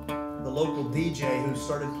the local DJ who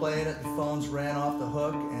started playing it. The phones ran off the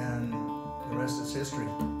hook, and the rest is history.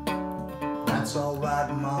 That's all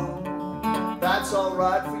right, mama. That's all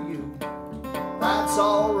right for you. That's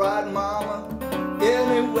all right, mama.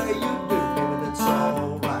 Any way you do, baby, that's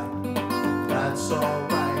all right. That's all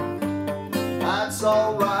right. That's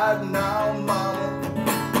all right now, mama.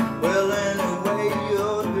 Well, any way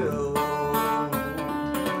you do.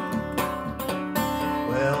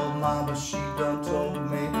 Well, mama, she done told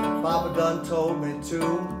me, papa done told me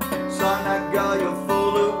too. Son, that girl you're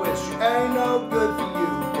full of wit, she ain't no good for you.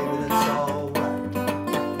 Baby, that's all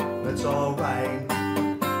right. That's all right.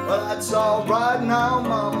 Well, that's all right now,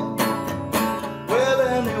 mama. Well,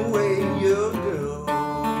 any way you do.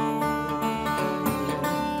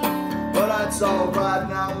 Well, that's all right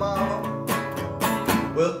now, mama.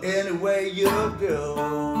 Well, any way you do.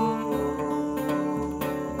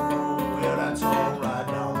 Well, that's all right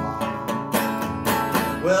now,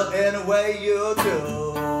 mama. Well, any way you do.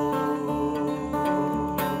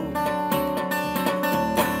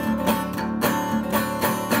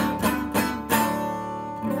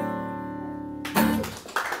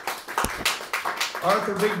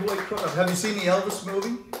 Arthur Big Boy Crudup. Have you seen the Elvis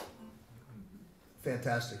movie?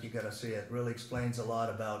 Fantastic, you gotta see it. Really explains a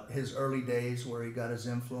lot about his early days, where he got his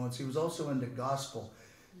influence. He was also into gospel,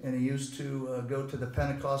 and he used to go to the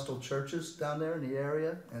Pentecostal churches down there in the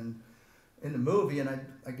area. And in the movie, and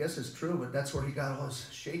I guess it's true, but that's where he got all his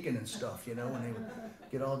shaking and stuff, you know, when he would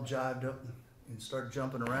get all jived up and start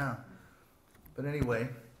jumping around. But anyway,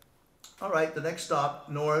 all right, the next stop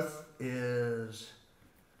north is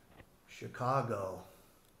Chicago.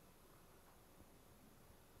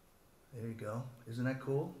 There you go. Isn't that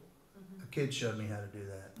cool? A kid showed me how to do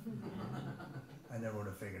that. I never would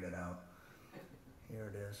have figured it out.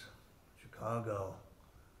 Here it is. Chicago.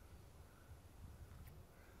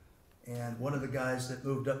 And one of the guys that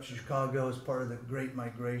moved up to Chicago as part of the Great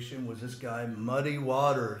Migration was this guy, Muddy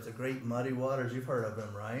Waters, the great Muddy Waters. You've heard of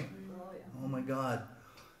him, right? Oh, yeah. Oh my God.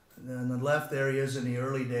 And then on the left there he is in the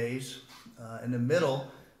early days. In the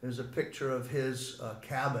middle, there's a picture of his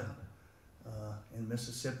cabin in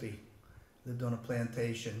Mississippi. Lived on a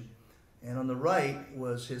plantation. And on the right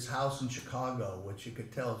was his house in Chicago, which you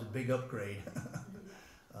could tell is a big upgrade.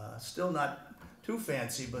 Still not too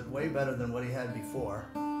fancy, but way better than what he had before.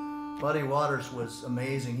 Muddy Waters was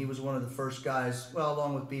amazing. He was one of the first guys, well,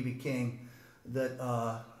 along with B.B. King, that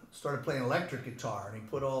started playing electric guitar. And he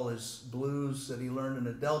put all his blues that he learned in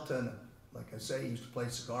the Delta, and like I say, he used to play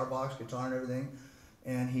cigar box guitar and everything.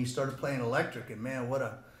 And he started playing electric, and man, what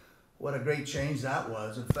a great change that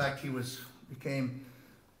was. In fact, he became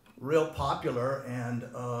real popular, and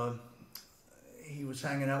he was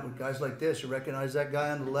hanging out with guys like this. You recognize that guy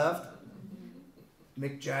on the left?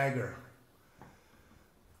 Mick Jagger.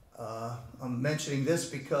 I'm mentioning this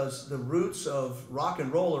because the roots of rock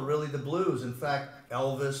and roll are really the blues. In fact,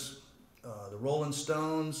 Elvis, the Rolling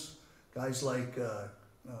Stones, guys like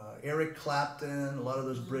Eric Clapton, a lot of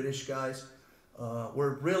those British guys,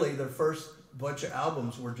 were really, their first bunch of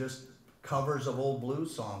albums were just covers of old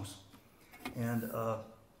blues songs. And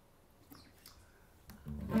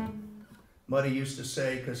Muddy used to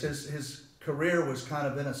say, because his career was kind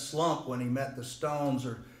of in a slump when he met the Stones,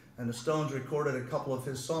 and the Stones recorded a couple of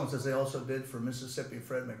his songs, as they also did for Mississippi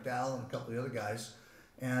Fred McDowell and a couple of the other guys.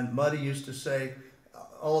 And Muddy used to say,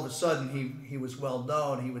 all of a sudden he was well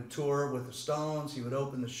known. He would tour with the Stones. He would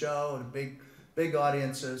open the show at big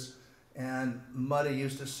audiences. And Muddy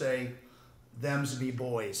used to say, "Them's be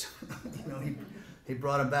boys." You know, he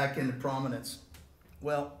brought him back into prominence.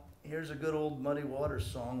 Well, here's a good old Muddy Waters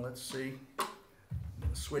song. Let's see.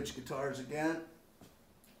 Switch guitars again.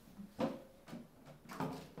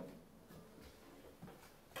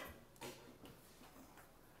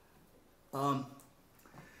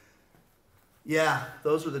 Yeah,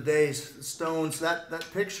 those were the days. The Stones, that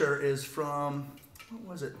picture is from, what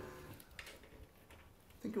was it?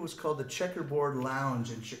 I think it was called the Checkerboard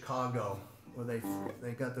Lounge in Chicago, where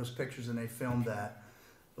they got those pictures and they filmed that.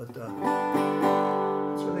 But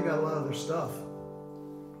that's where they got a lot of their stuff.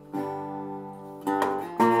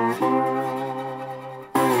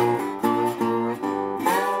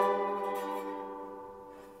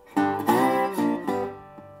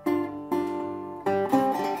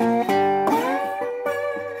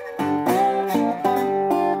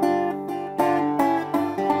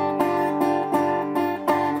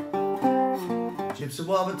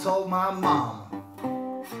 Papa told my mama,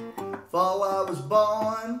 before I was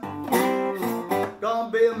born,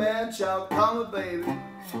 gonna be a man child, come a baby,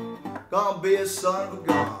 gonna be a son of a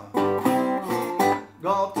gun.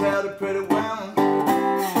 Gonna tell the pretty women,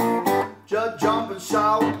 just jump and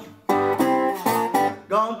shout.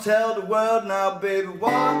 Gonna tell the world now, baby,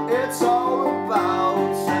 what it's all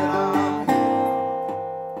about. Said I'm here.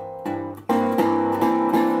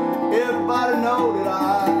 Everybody know that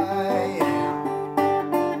I am.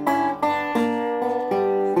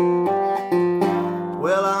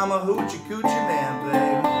 Well, I'm a hoochie coochie man,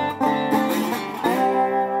 baby.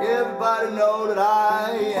 Everybody know that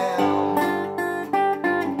I am.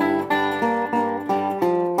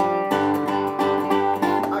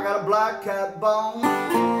 I got a black cat bone,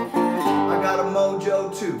 I got a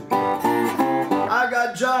mojo too. I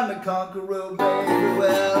got John the Conqueror, baby.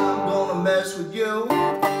 Well, I'm gonna mess with you.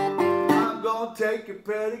 I'm gonna take your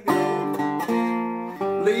pretty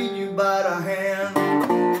girl, lead you by the hand.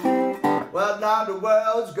 Well, now the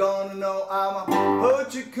world's gonna know I'm a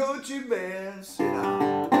hoochie coochie man. Sit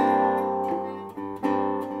down.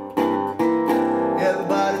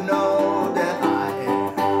 Everybody know that I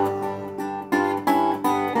am.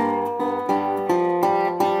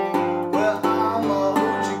 Well, I'm a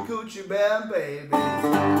hoochie coochie man, baby.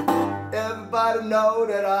 Everybody know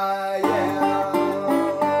that I am.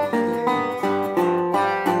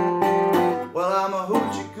 Well, I'm a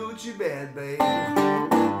hoochie coochie man, baby.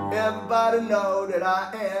 Everybody know that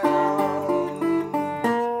I am.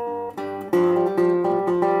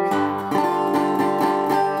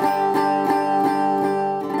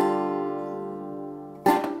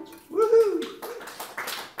 Woohoo!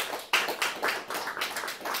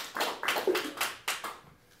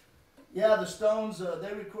 Yeah, the Stones,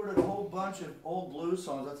 they recorded a whole bunch of old blues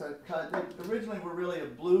songs. They originally were really a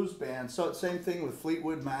blues band. So same thing with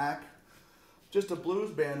Fleetwood Mac. Just a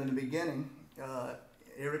blues band in the beginning.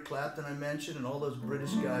 Eric Clapton I mentioned, and all those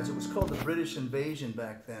British guys. It was called the British Invasion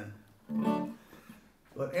back then.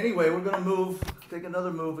 But anyway, we're going to take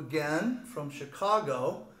another move again from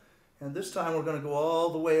Chicago, and this time we're going to go all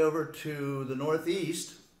the way over to the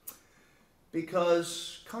Northeast,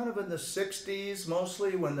 because kind of in the 60s,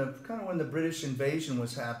 mostly when the British invasion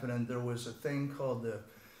was happening, there was a thing called that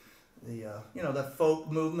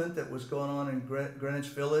folk movement that was going on in Greenwich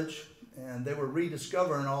Village, and they were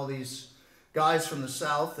rediscovering all these guys from the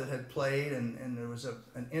South that had played, and there was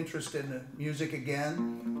an interest in the music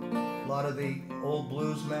again. A lot of the old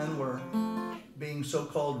blues men were being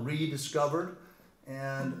so-called rediscovered,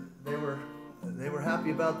 and they were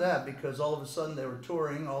happy about that, because all of a sudden they were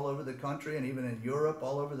touring all over the country and even in Europe,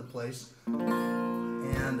 all over the place.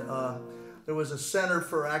 And there was a center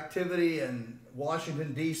for activity in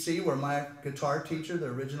Washington, D.C., where my guitar teacher, the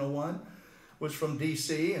original one, was from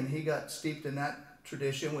D.C., and he got steeped in that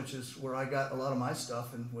tradition, which is where I got a lot of my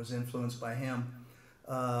stuff and was influenced by him.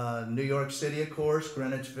 New York City, of course,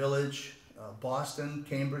 Greenwich Village, Boston,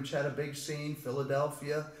 Cambridge had a big scene,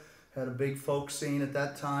 Philadelphia had a big folk scene at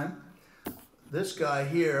that time. This guy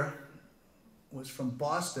here was from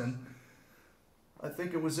Boston. I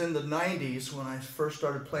think it was in the 90s when I first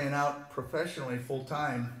started playing out professionally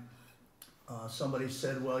full-time. Somebody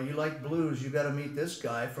said, well, you like blues, you got to meet this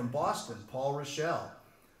guy from Boston, Paul Rochelle.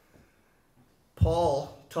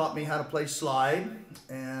 Paul taught me how to play slide,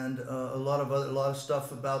 and a lot of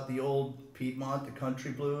stuff about the old Piedmont, the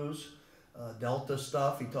country blues, Delta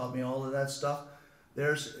stuff. He taught me all of that stuff.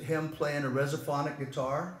 There's him playing a resophonic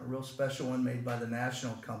guitar, a real special one made by the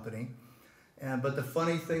National Company. But the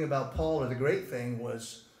funny thing about Paul, or the great thing,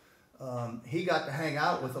 was he got to hang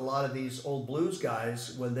out with a lot of these old blues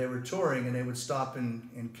guys when they were touring, and they would stop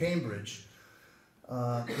in Cambridge.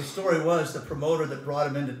 The story was the promoter that brought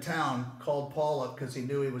him into town called Paul up because he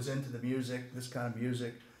knew he was into the music, this kind of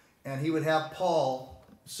music, and he would have Paul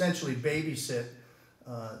essentially babysit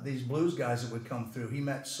these blues guys that would come through. He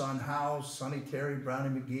met Son House, Sonny Terry,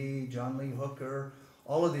 Brownie McGee, John Lee Hooker.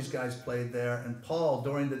 All of these guys played there, and Paul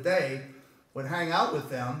during the day would hang out with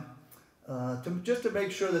them just to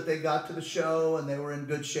make sure that they got to the show and they were in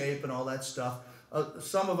good shape and all that stuff.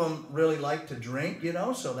 Some of them really liked to drink,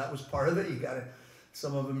 so that was part of it.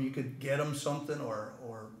 Some of them you could get them something or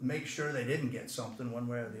make sure they didn't get something one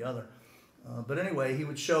way or the other. But anyway, he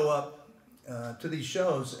would show up to these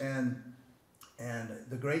shows, and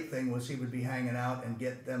the great thing was he would be hanging out and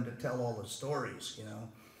get them to tell all the stories,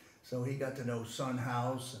 So he got to know Son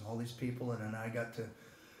House and all these people, and then I got to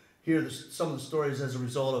hear some of the stories as a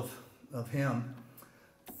result of him.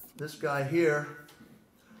 This guy here,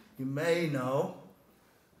 you may know,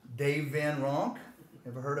 Dave Van Ronk.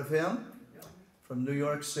 Ever heard of him? From New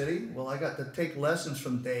York City. Well, I got to take lessons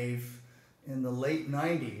from Dave in the late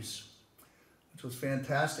 90s, which was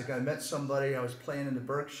fantastic. I met somebody, I was playing in the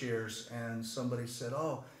Berkshires, and somebody said,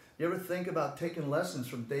 "Oh, you ever think about taking lessons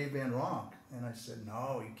from Dave Van Ronk?" And I said,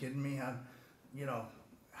 "No, are you kidding me?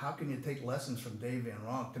 How can you take lessons from Dave Van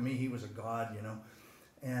Ronk? To me, he was a god, you know."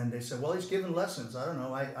 And they said, "Well, he's giving lessons. I don't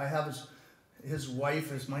know. I have his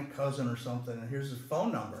wife is my cousin or something, and here's his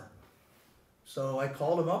phone number." So I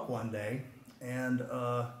called him up one day, and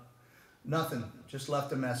nothing, just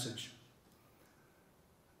left a message.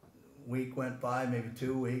 Week went by, maybe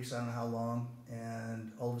 2 weeks, I don't know how long,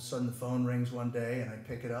 and all of a sudden the phone rings one day, and I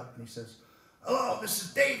pick it up, and he says, "Hello, this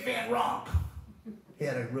is Dave Van Ronk." He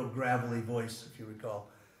had a real gravelly voice, if you recall.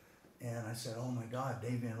 And I said, "Oh my God,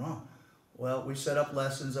 Dave Van Ronk." Well, we set up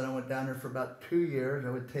lessons, and I went down there for about 2 years. I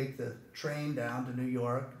would take the train down to New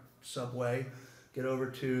York, subway, get over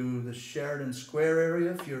to the Sheridan Square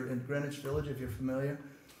area, if you're in Greenwich Village, if you're familiar,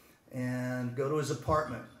 and go to his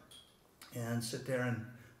apartment and sit there and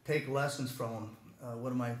take lessons from him.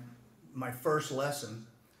 One of my first lesson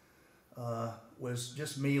was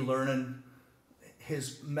just me learning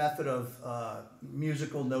his method of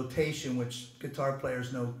musical notation, which guitar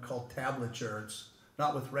players know called tablature. It's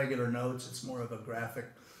not with regular notes, it's more of a graphic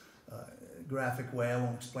way. I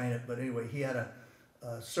won't explain it, but anyway, he had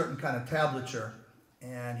a certain kind of tablature,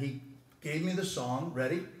 and he gave me the song,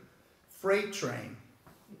 ready? Freight Train.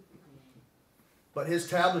 But his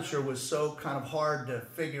tablature was so kind of hard to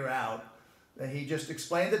figure out that he just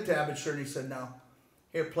explained the tablature, and he said, "Now,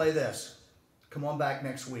 here, play this. Come on back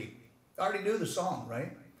next week." I already knew the song,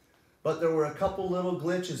 right? But there were a couple little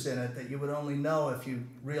glitches in it that you would only know if you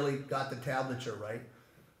really got the tablature right.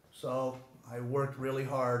 So I worked really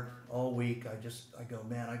hard all week. I go,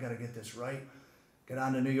 "Man, I got to get this right." Get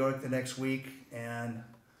on to New York the next week, and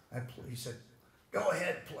he said, "Go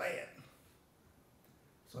ahead, play it."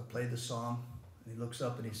 So I played the song, and he looks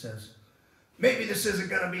up and he says, "Maybe this isn't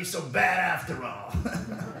going to be so bad after all."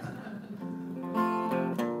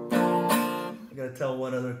 I got to tell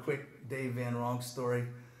one other quick Dave Van Ronk story.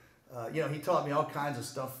 He taught me all kinds of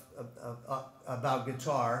stuff about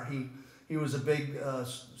guitar. He was a big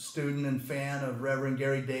student and fan of Reverend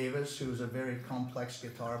Gary Davis, who was a very complex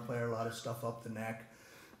guitar player, a lot of stuff up the neck.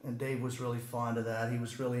 And Dave was really fond of that. He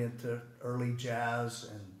was really into early jazz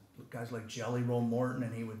and guys like Jelly Roll Morton,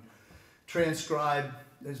 and he would transcribe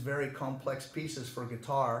these very complex pieces for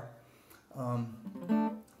guitar.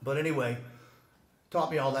 But anyway, taught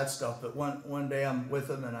me all that stuff. But one day I'm with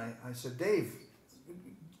him, and I said, "Dave,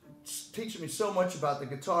 it's teaching me so much about the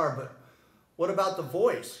guitar, but what about the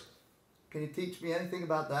voice? Can you teach me anything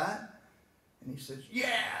about that?" And he says,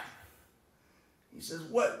 "Yeah." He says,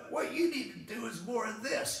 what you need to do is more of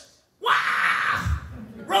this. Wah!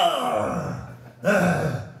 Rah!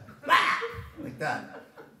 Like that.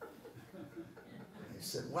 He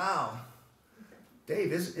said, "Wow,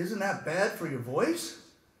 Dave, isn't that bad for your voice?"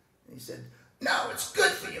 And he said, "No, it's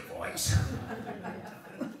good for your voice."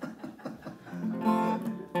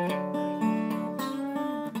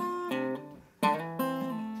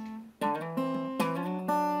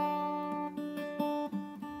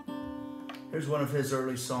 Here's one of his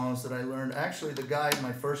early songs that I learned. Actually, the guy,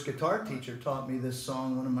 my first guitar teacher, taught me this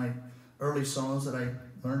song, one of my early songs that I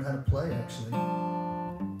learned how to play, actually.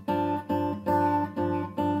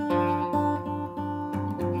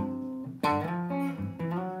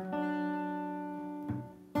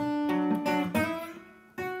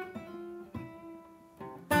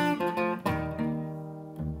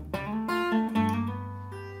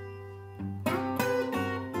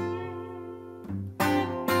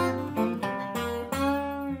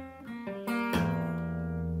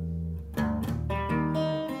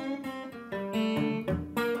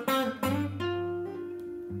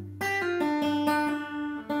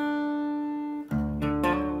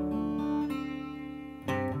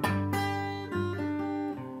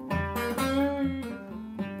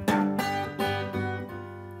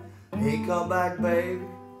 Hey, come back, baby,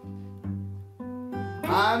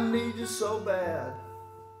 I need you so bad.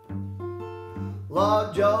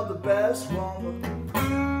 Lord, you're the best woman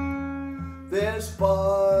this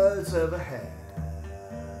boy's ever had.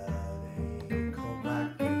 Hey, come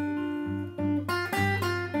back, baby,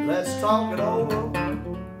 let's talk it over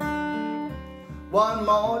one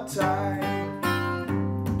more time.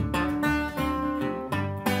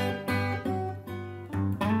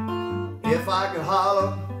 If I could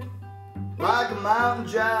holler like a mountain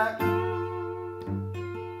jack,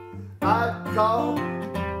 I'd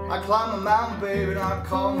climb a mountain, baby, and I'd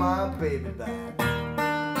call my baby back.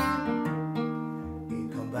 Hey,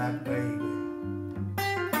 come back, baby,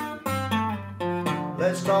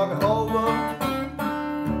 let's talk it over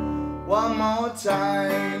one more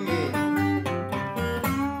time, yeah.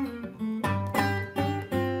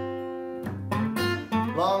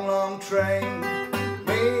 train,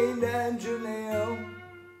 me and Janelle.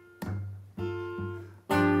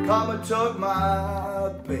 Come and took my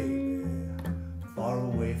baby far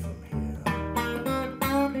away from here.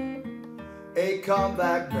 Hey, come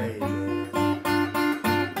back, baby.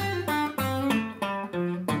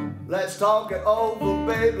 Let's talk it over,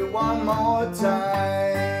 baby, one more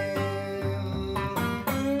time.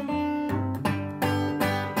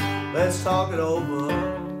 Let's talk it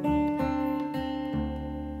over.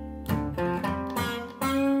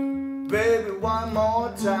 Baby, one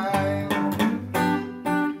more time.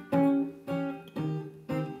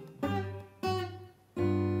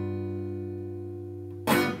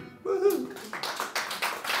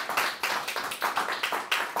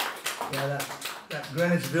 Yeah, that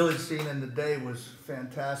Greenwich Village scene in the day was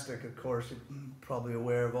fantastic, of course. You're probably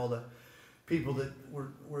aware of all the people that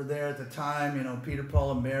were there at the time, you know, Peter,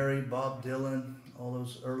 Paul, and Mary, Bob Dylan, all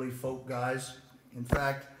those early folk guys. In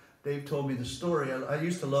fact, Dave told me the story. I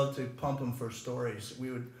used to love to pump him for stories.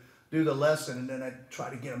 We would do the lesson, and then I'd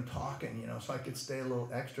try to get him talking, you know, so I could stay a little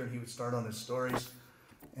extra, and he would start on his stories.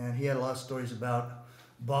 And he had a lot of stories about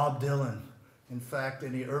Bob Dylan. In fact,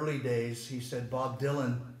 in the early days, he said Bob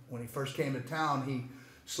Dylan, when he first came to town, he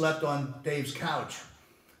slept on Dave's couch.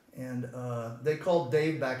 And they called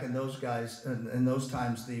Dave back in those times,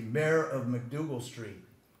 the mayor of McDougal Street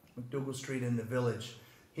in the Village.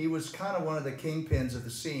 He was kind of one of the kingpins of the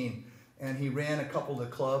scene, and he ran a couple of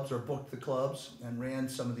the clubs, or booked the clubs, and ran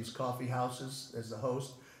some of these coffee houses as the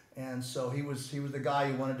host. And so he was the guy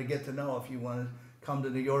you wanted to get to know if you wanted to come to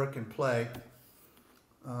New York and play.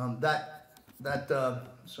 That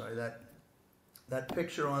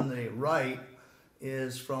picture on the right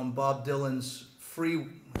is from Bob Dylan's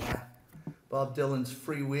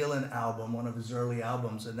Freewheelin' album, one of his early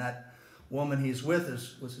albums, and that woman he's with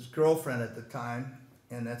was his girlfriend at the time,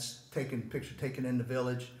 and that's picture taken in the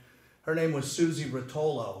Village. Her name was Susie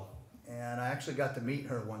Rotolo, and I actually got to meet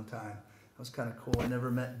her one time. That was kind of cool. I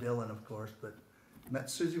never met Dylan, of course, but met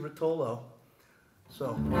Susie Rotolo.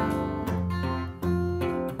 So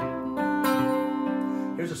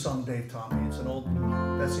here's a song Dave taught me. It's an old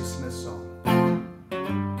Bessie Smith song.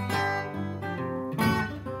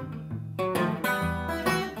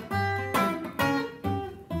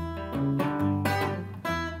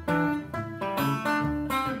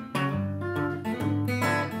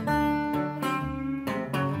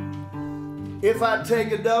 If I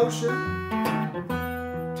take a notion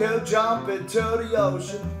to jump into the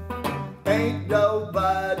ocean, ain't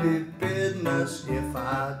nobody business if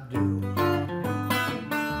I do.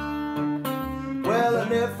 Well,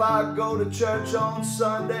 and if I go to church on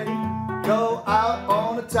Sunday, go out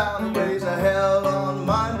on the town and raise a hell on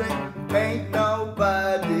Monday, ain't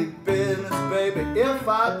nobody business, baby, if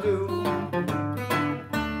I do.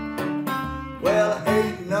 Well,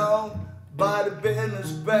 ain't nobody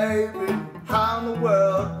business, baby, how in the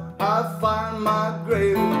world I find my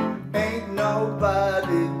grave? Ain't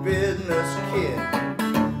nobody business, kid.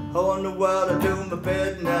 Who in the world I do my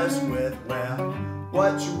business with? Well,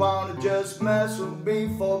 what you wanna just mess with me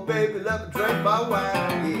for, baby? Let me drink my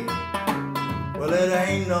wine, yeah. Well, it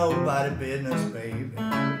ain't nobody business, baby,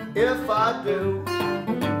 if I do.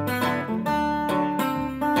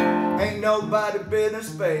 Ain't nobody business,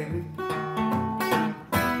 baby.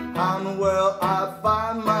 How in the world I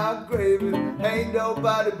find my gravy? Ain't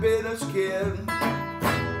nobody business, kid.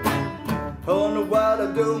 Who in the world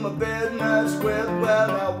I do my business with? Well,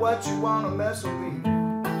 now what you wanna mess with me?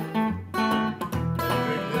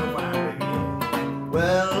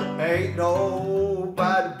 Well, ain't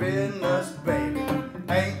nobody business, baby.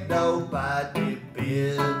 Ain't nobody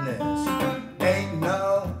business. Ain't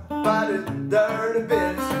nobody dirty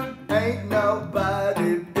business. Ain't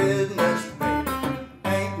nobody business, baby.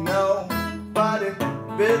 Ain't nobody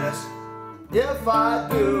business if I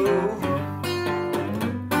do.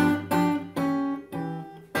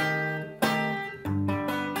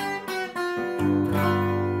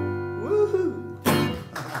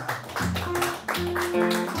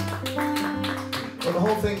 Well, the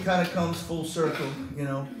whole thing kind of comes full circle, you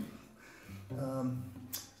know.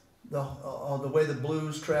 The way the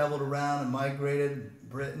blues traveled around and migrated,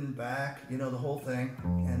 Britain back, you know, the whole thing.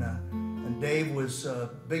 And Dave was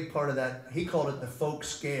a big part of that. He called it the folk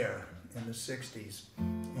scare in the 60s.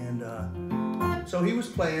 And so he was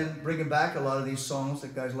bringing back a lot of these songs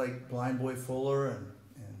that guys like Blind Boy Fuller and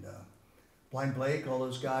Blind Blake, all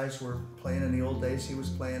those guys were playing in the old days. He was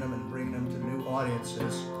playing them and bringing them to new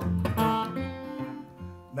audiences.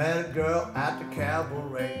 Met a girl at the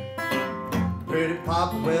cabaret, pretty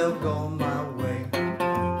papa, well gone my way.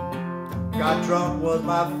 Got drunk was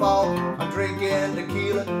my fault, I'm drinking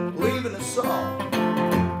tequila, leaving the salt.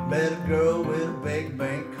 Met a girl with a big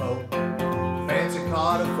mink coat, fancy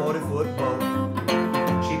car, a 40-foot boat.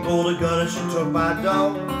 She pulled a gun and she took my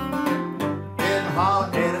dough. Didn't holler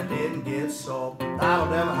and it didn't get sold. That'll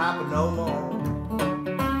never happen no more.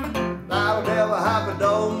 That'll never happen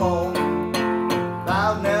no more.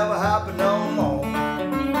 That'll never happen no more.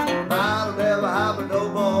 That'll never happen no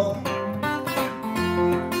more.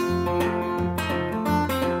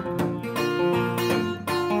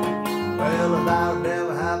 Well, that'll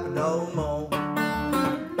never happen no more.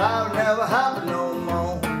 That'll never happen no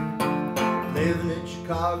more. Living in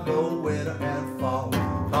Chicago, winter and fall.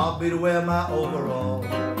 Taught me to wear my overalls.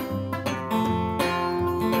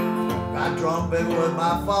 Got drunk, baby, was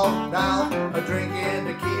my fault. Now a drinking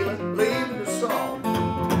tequila, leaving the salt.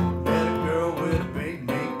 Met a girl with a big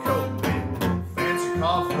mink coat, baby, fancy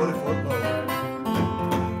car, 40-foot boat.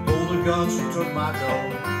 Pulled a gun, she took my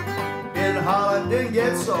dough. Didn't holler, didn't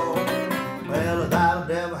get sold. Well, that'll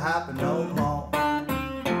never happen no more.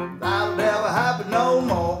 That'll never happen no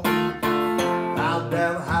more. That'll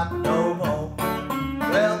never happen no more.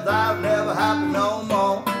 Well, that'll never happen no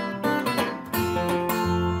more.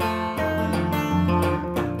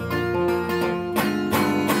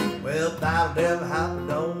 Well, that'll never happen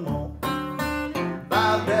no more.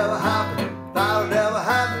 That'll never happen. That'll never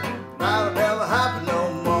happen. That'll never happen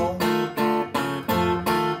no more.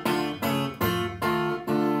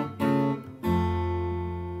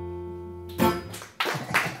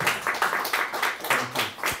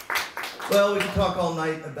 Well, we can talk all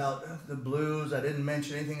night about the blues. I didn't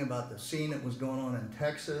mention anything about the scene that was going on in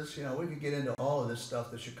Texas. You know, we could get into all of this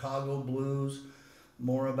stuff, the Chicago blues,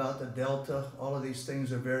 more about the Delta. All of these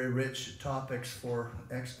things are very rich topics for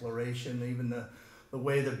exploration. Even the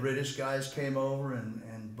way the British guys came over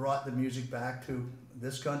and brought the music back to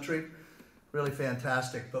this country, really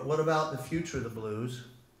fantastic. But what about the future of the blues?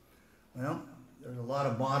 Well, there's a lot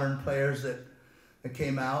of modern players that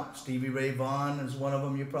came out. Stevie Ray Vaughan is one of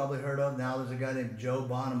them you probably heard of. Now there's a guy named Joe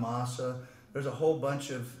Bonamassa. There's a whole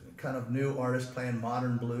bunch of kind of new artists playing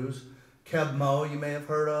modern blues. Keb Mo you may have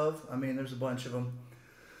heard of. I mean, there's a bunch of them.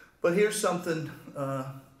 But here's something,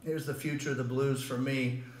 here's the future of the blues for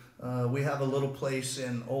me. We have a little place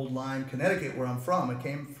in Old Lyme, Connecticut, where I'm from. I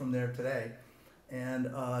came from there today. And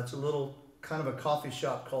it's a little kind of a coffee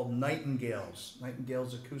shop called Nightingale's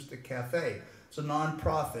Acoustic Cafe. It's a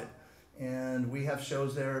non-profit. And we have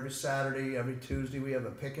shows there every Saturday, every Tuesday. We have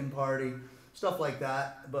a pickin' party, stuff like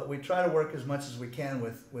that. But we try to work as much as we can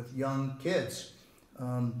with young kids.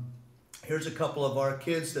 Here's a couple of our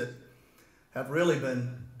kids that have really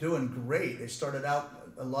been doing great. They started out,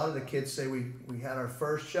 a lot of the kids say we had our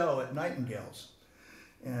first show at Nightingale's.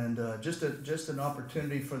 And just an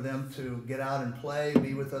opportunity for them to get out and play,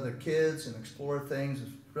 be with other kids and explore things.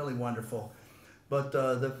 It's really wonderful. But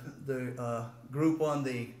the group on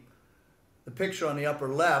the picture on the upper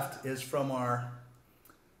left is from our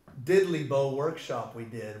diddley bow workshop we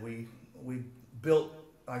did. We built,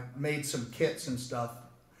 I made some kits and stuff,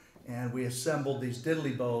 and we assembled these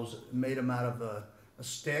diddley bows, made them out of a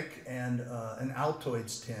stick and an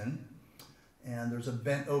Altoids tin. And there's a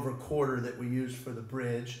bent over quarter that we used for the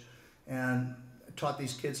bridge, and I taught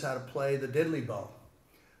these kids how to play the diddley bow.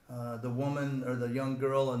 The woman, or the young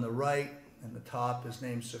girl on the right and the top, is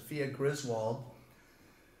named Sophia Griswold.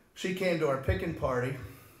 She came to our pickin' party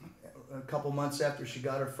a couple months after she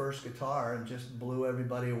got her first guitar and just blew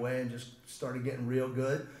everybody away and just started getting real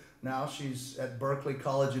good. Now she's at Berklee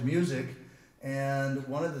College of Music, and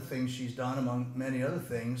one of the things she's done, among many other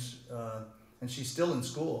things, and she's still in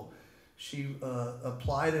school, she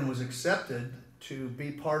applied and was accepted to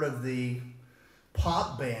be part of the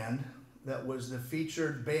pop band that was the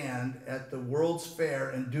featured band at the World's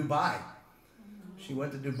Fair in Dubai. She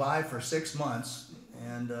went to Dubai for 6 months,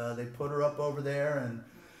 and they put her up over there, and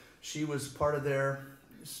she was part of their,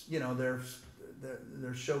 you know, their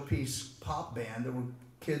showpiece pop band. There were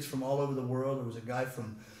kids from all over the world. There was a guy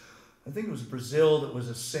from, I think it was Brazil, that was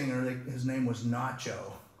a singer. His name was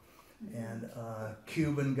Nacho. And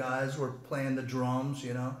Cuban guys were playing the drums,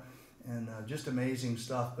 you know, and just amazing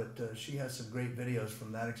stuff. But she has some great videos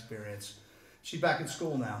from that experience. She's back in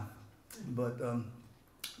school now. But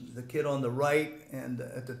the kid on the right and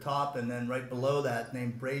at the top, and then right below that,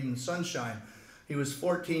 named Braden Sunshine. He was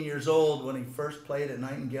 14 years old when he first played at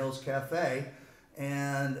Nightingale's Cafe,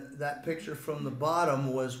 and that picture from the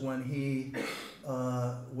bottom was when he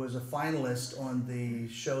was a finalist on the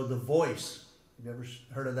show The Voice. Have you ever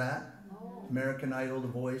heard of that? No. American Idol, The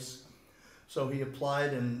Voice. So he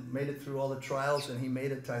applied and made it through all the trials, and he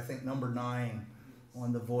made it to, I think, number 9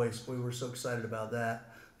 on The Voice. We were so excited about that.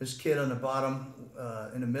 This kid on the bottom,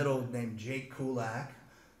 in the middle, named Jake Kulak.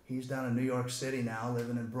 He's down in New York City now,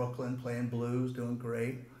 living in Brooklyn, playing blues, doing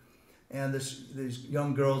great. And these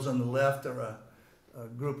young girls on the left are a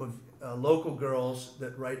group of local girls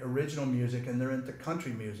that write original music, and they're into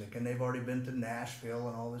country music, and they've already been to Nashville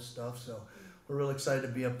and all this stuff. So we're really excited to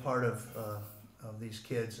be a part of these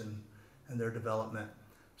kids and their development.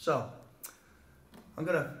 So I'm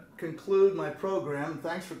going to conclude my program.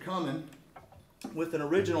 Thanks for coming, with an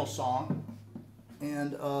original song,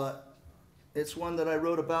 and it's one that I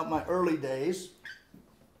wrote about my early days.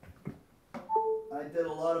 I did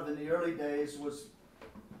a lot of, in the early days, was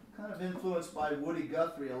kind of influenced by Woody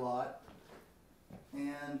Guthrie a lot,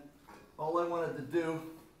 and all I wanted to do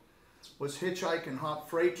was hitchhike and hop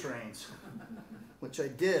freight trains, which I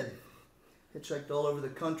did. Hitchhiked all over the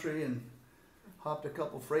country and hopped a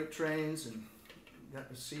couple freight trains and got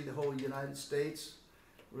to see the whole United States.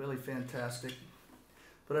 Really fantastic.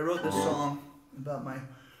 But I wrote this song about my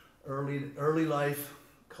early life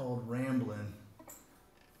called Ramblin'.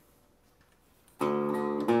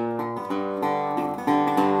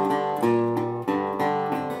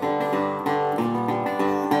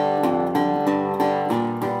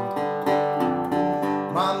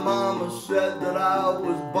 My mama said that I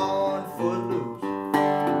was born footloose.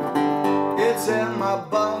 It's in my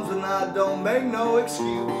bones and I don't make no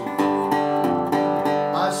excuse.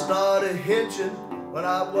 I started hitching when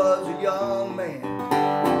I was a young man.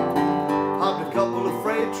 Hopped a couple of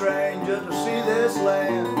freight trains just to see this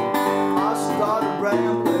land. I started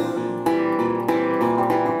rambling.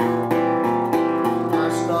 I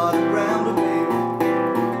started rambling, baby.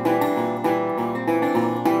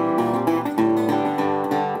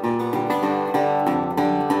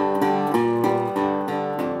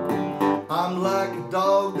 I'm like a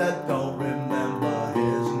dog that don't remember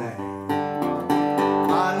his name.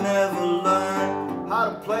 I never learned how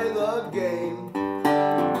to play the game.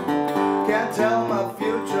 Can't tell my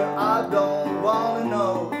future, I don't wanna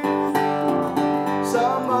know.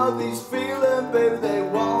 Some of these feelings, baby, they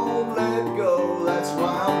won't let go. That's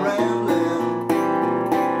why I'm rambling.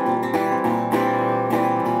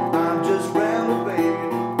 I'm just rambling, baby.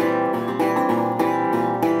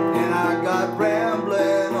 And I got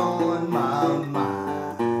rambling on my mind.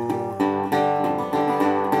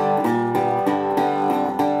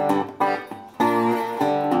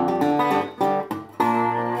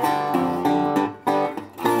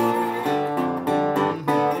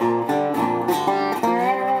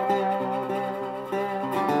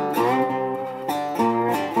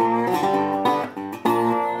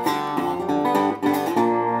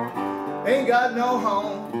 Ain't got no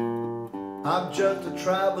home, I'm just a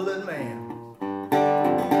traveling man.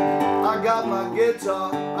 I got my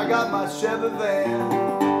guitar, I got my Chevy van.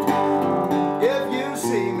 If you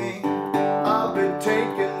see me, I'll be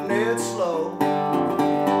taking it slow.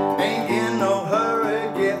 Ain't in no hurry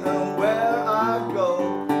getting where I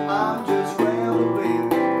go. I'm just rambling,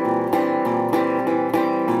 baby.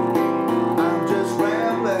 I'm just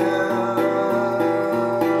rambling.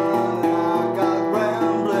 I got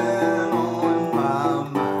rambling on my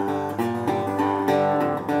mind.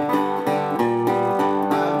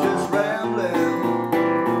 I'm just rambling.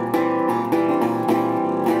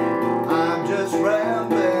 I'm just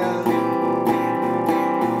rambling.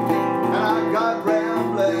 And I got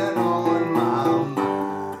rambling on my mind.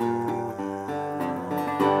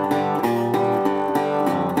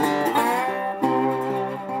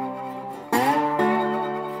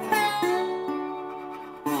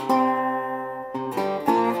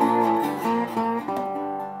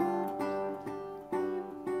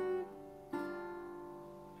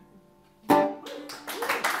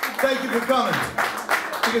 Thank you for coming.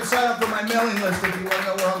 You can sign up for my mailing list if you want to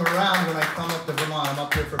know where I'm around when I come up to Vermont. I'm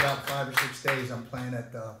up here for about 5 or 6 days. I'm playing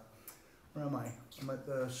at, where am I? I'm at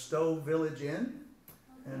the Stowe Village Inn,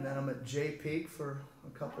 and then I'm at Jay Peak for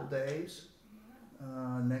a couple days.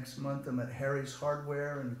 Next month I'm at Harry's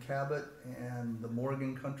Hardware in Cabot and the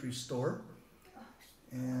Morgan Country Store.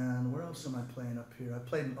 And where else am I playing up here? I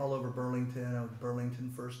played all over Burlington. I was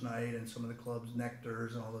Burlington first night and some of the clubs,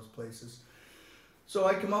 Nectar's and all those places. So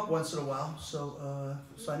I come up once in a while, so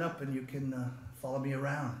sign up and you can follow me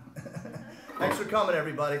around. Thanks for coming,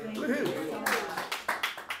 everybody. Thank you.